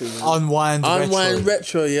gaming thing. Unwind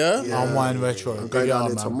Retro, yeah? Unwind Retro. I'm going down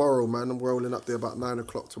there tomorrow, man. I'm rolling up there about 9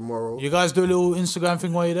 o'clock tomorrow. You guys do a little Instagram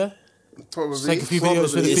thing while you're there? Probably. Take a few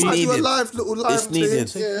videos for the feed. Might do a live it's needed.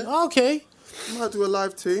 thing. Yeah. Okay. Might do a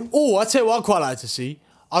live team. Oh, I tell you what I'd quite like to see.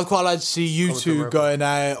 I'd quite like to see you two going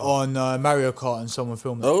out on Mario Kart and someone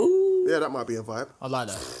filming. Oh. Yeah, that might be a vibe. I'd like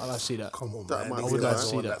that. I'd like to see that. Come on, that man. might I would like to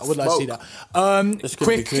see that. I would Smoke. like to see that.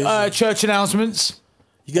 Quick church announcements.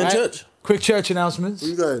 You going to church? Quick church announcements.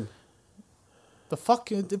 Where you going? The fuck?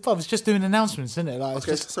 Bruv, it's just doing announcements, isn't it? Like,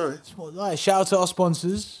 Okay, sorry. Like, shout out to our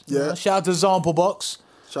sponsors. Yeah. Shout out to Zample Box.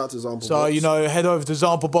 Shout out to Zample So, Box. head over to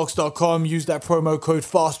zamplebox.com, use that promo code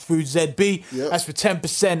FASTFOODZB. Yep. That's for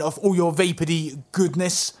 10% off all your vapedy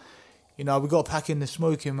goodness. We got to pack in the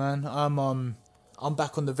smoking, man. I'm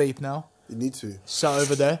back on the vape now. You need to. Sat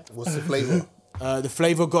over there. What's the flavour? The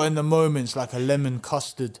flavour got in the moments like a lemon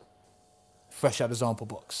custard. Fresh out of the Zample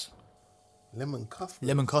Box. Lemon custard?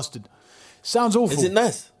 Lemon custard. Sounds awful. Is it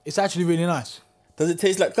nice? It's actually really nice. Does it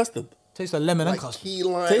taste like custard? Tastes like lemon and custard. Key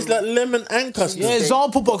lime. Tastes like lemon and custard. Yeah,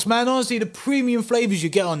 Zample Box, man. Honestly, the premium flavours you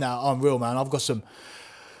get on that are unreal, man. I've got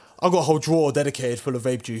a whole drawer dedicated full of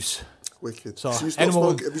vape juice. Wicked. So, you stopped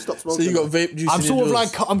smoking? Have you stopped smoking? So you got vape juice I'm in sort your of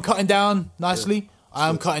drawers? like, I'm cutting down nicely. I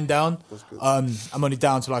am cutting down. That's good. I'm only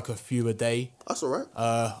down to like a few a day. That's all right.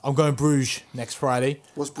 I'm going Bruges next Friday.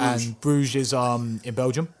 What's Bruges? And Bruges is in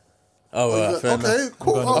Belgium. Oh, fair enough. Okay,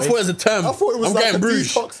 cool. I'm I thought it was a term. I thought it was I'm like getting a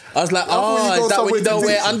Bruges. detox. I was like, I thought you is go that when you somewhere don't to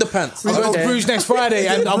wear detox. underpants? I'm going Okay. Bruges next Friday,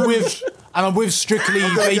 and I'm with Strictly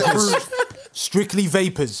Vapors. Strictly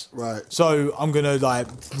Vapors. Right. So I'm gonna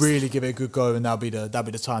really give it a good go, and that'll be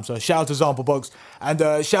the time. So shout out to Zample Box and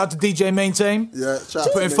shout out to DJ Maintain. Yeah, shout out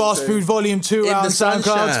to putting Fast Maintain. Food Volume 2 In out the on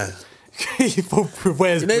sunshine. SoundCloud.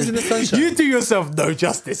 Where's You know he's in the sunshine. You do yourself no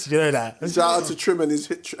justice. You know that. Shout out to Trim and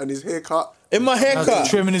his haircut. In my haircut.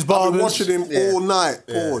 Trimming his I've been barbers. watching him all night.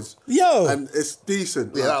 Pause. Yo. And it's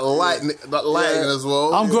decent. Yeah, that lighting as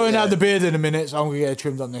well. I'm growing out the beard in a minute, so I'm gonna get it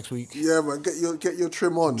trimmed up next week. Yeah, man. Get your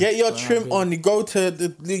trim on. Get your trim on. You go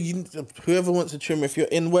to whoever wants to trim. If you're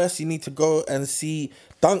in West, you need to go and see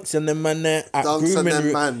Dunks and them man there at Dunks and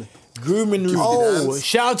them man. Grooming Room. Oh,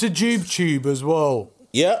 shout out to Jube Tube as well.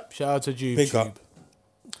 Yep. Shout out to Jube Big Tube. up.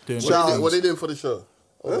 What are they doing for the show?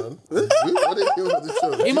 What are they doing for the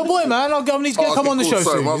show? He's my boy, man. He's gonna come on the show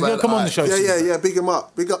soon. He's gonna come on the show soon. Yeah. Big him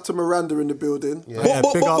up. Big up to Miranda in the building. Yeah,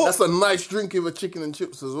 big up. That's a nice drink with chicken and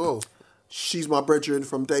chips as well. She's my brethren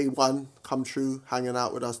from day one. Come true, hanging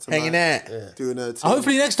out with us tonight. Hanging out. Doing her thing.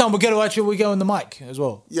 Hopefully next time we go on the mic as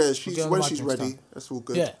well. Yeah, We'll she's get on when the mic she's next ready. time. That's all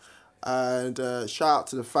good. Yeah. And shout out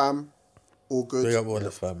to the fam. All good. Big up all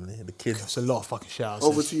the family, the kids. It's a lot of fucking shout outs.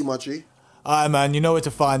 Over to you, my G. Alright, man, you know where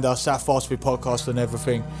to find us at Fast Food Podcast and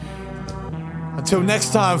everything. Until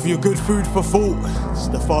next time, for your good food for thought, it's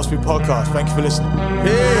the Fast Food Podcast. Thank you for listening.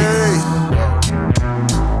 Hey.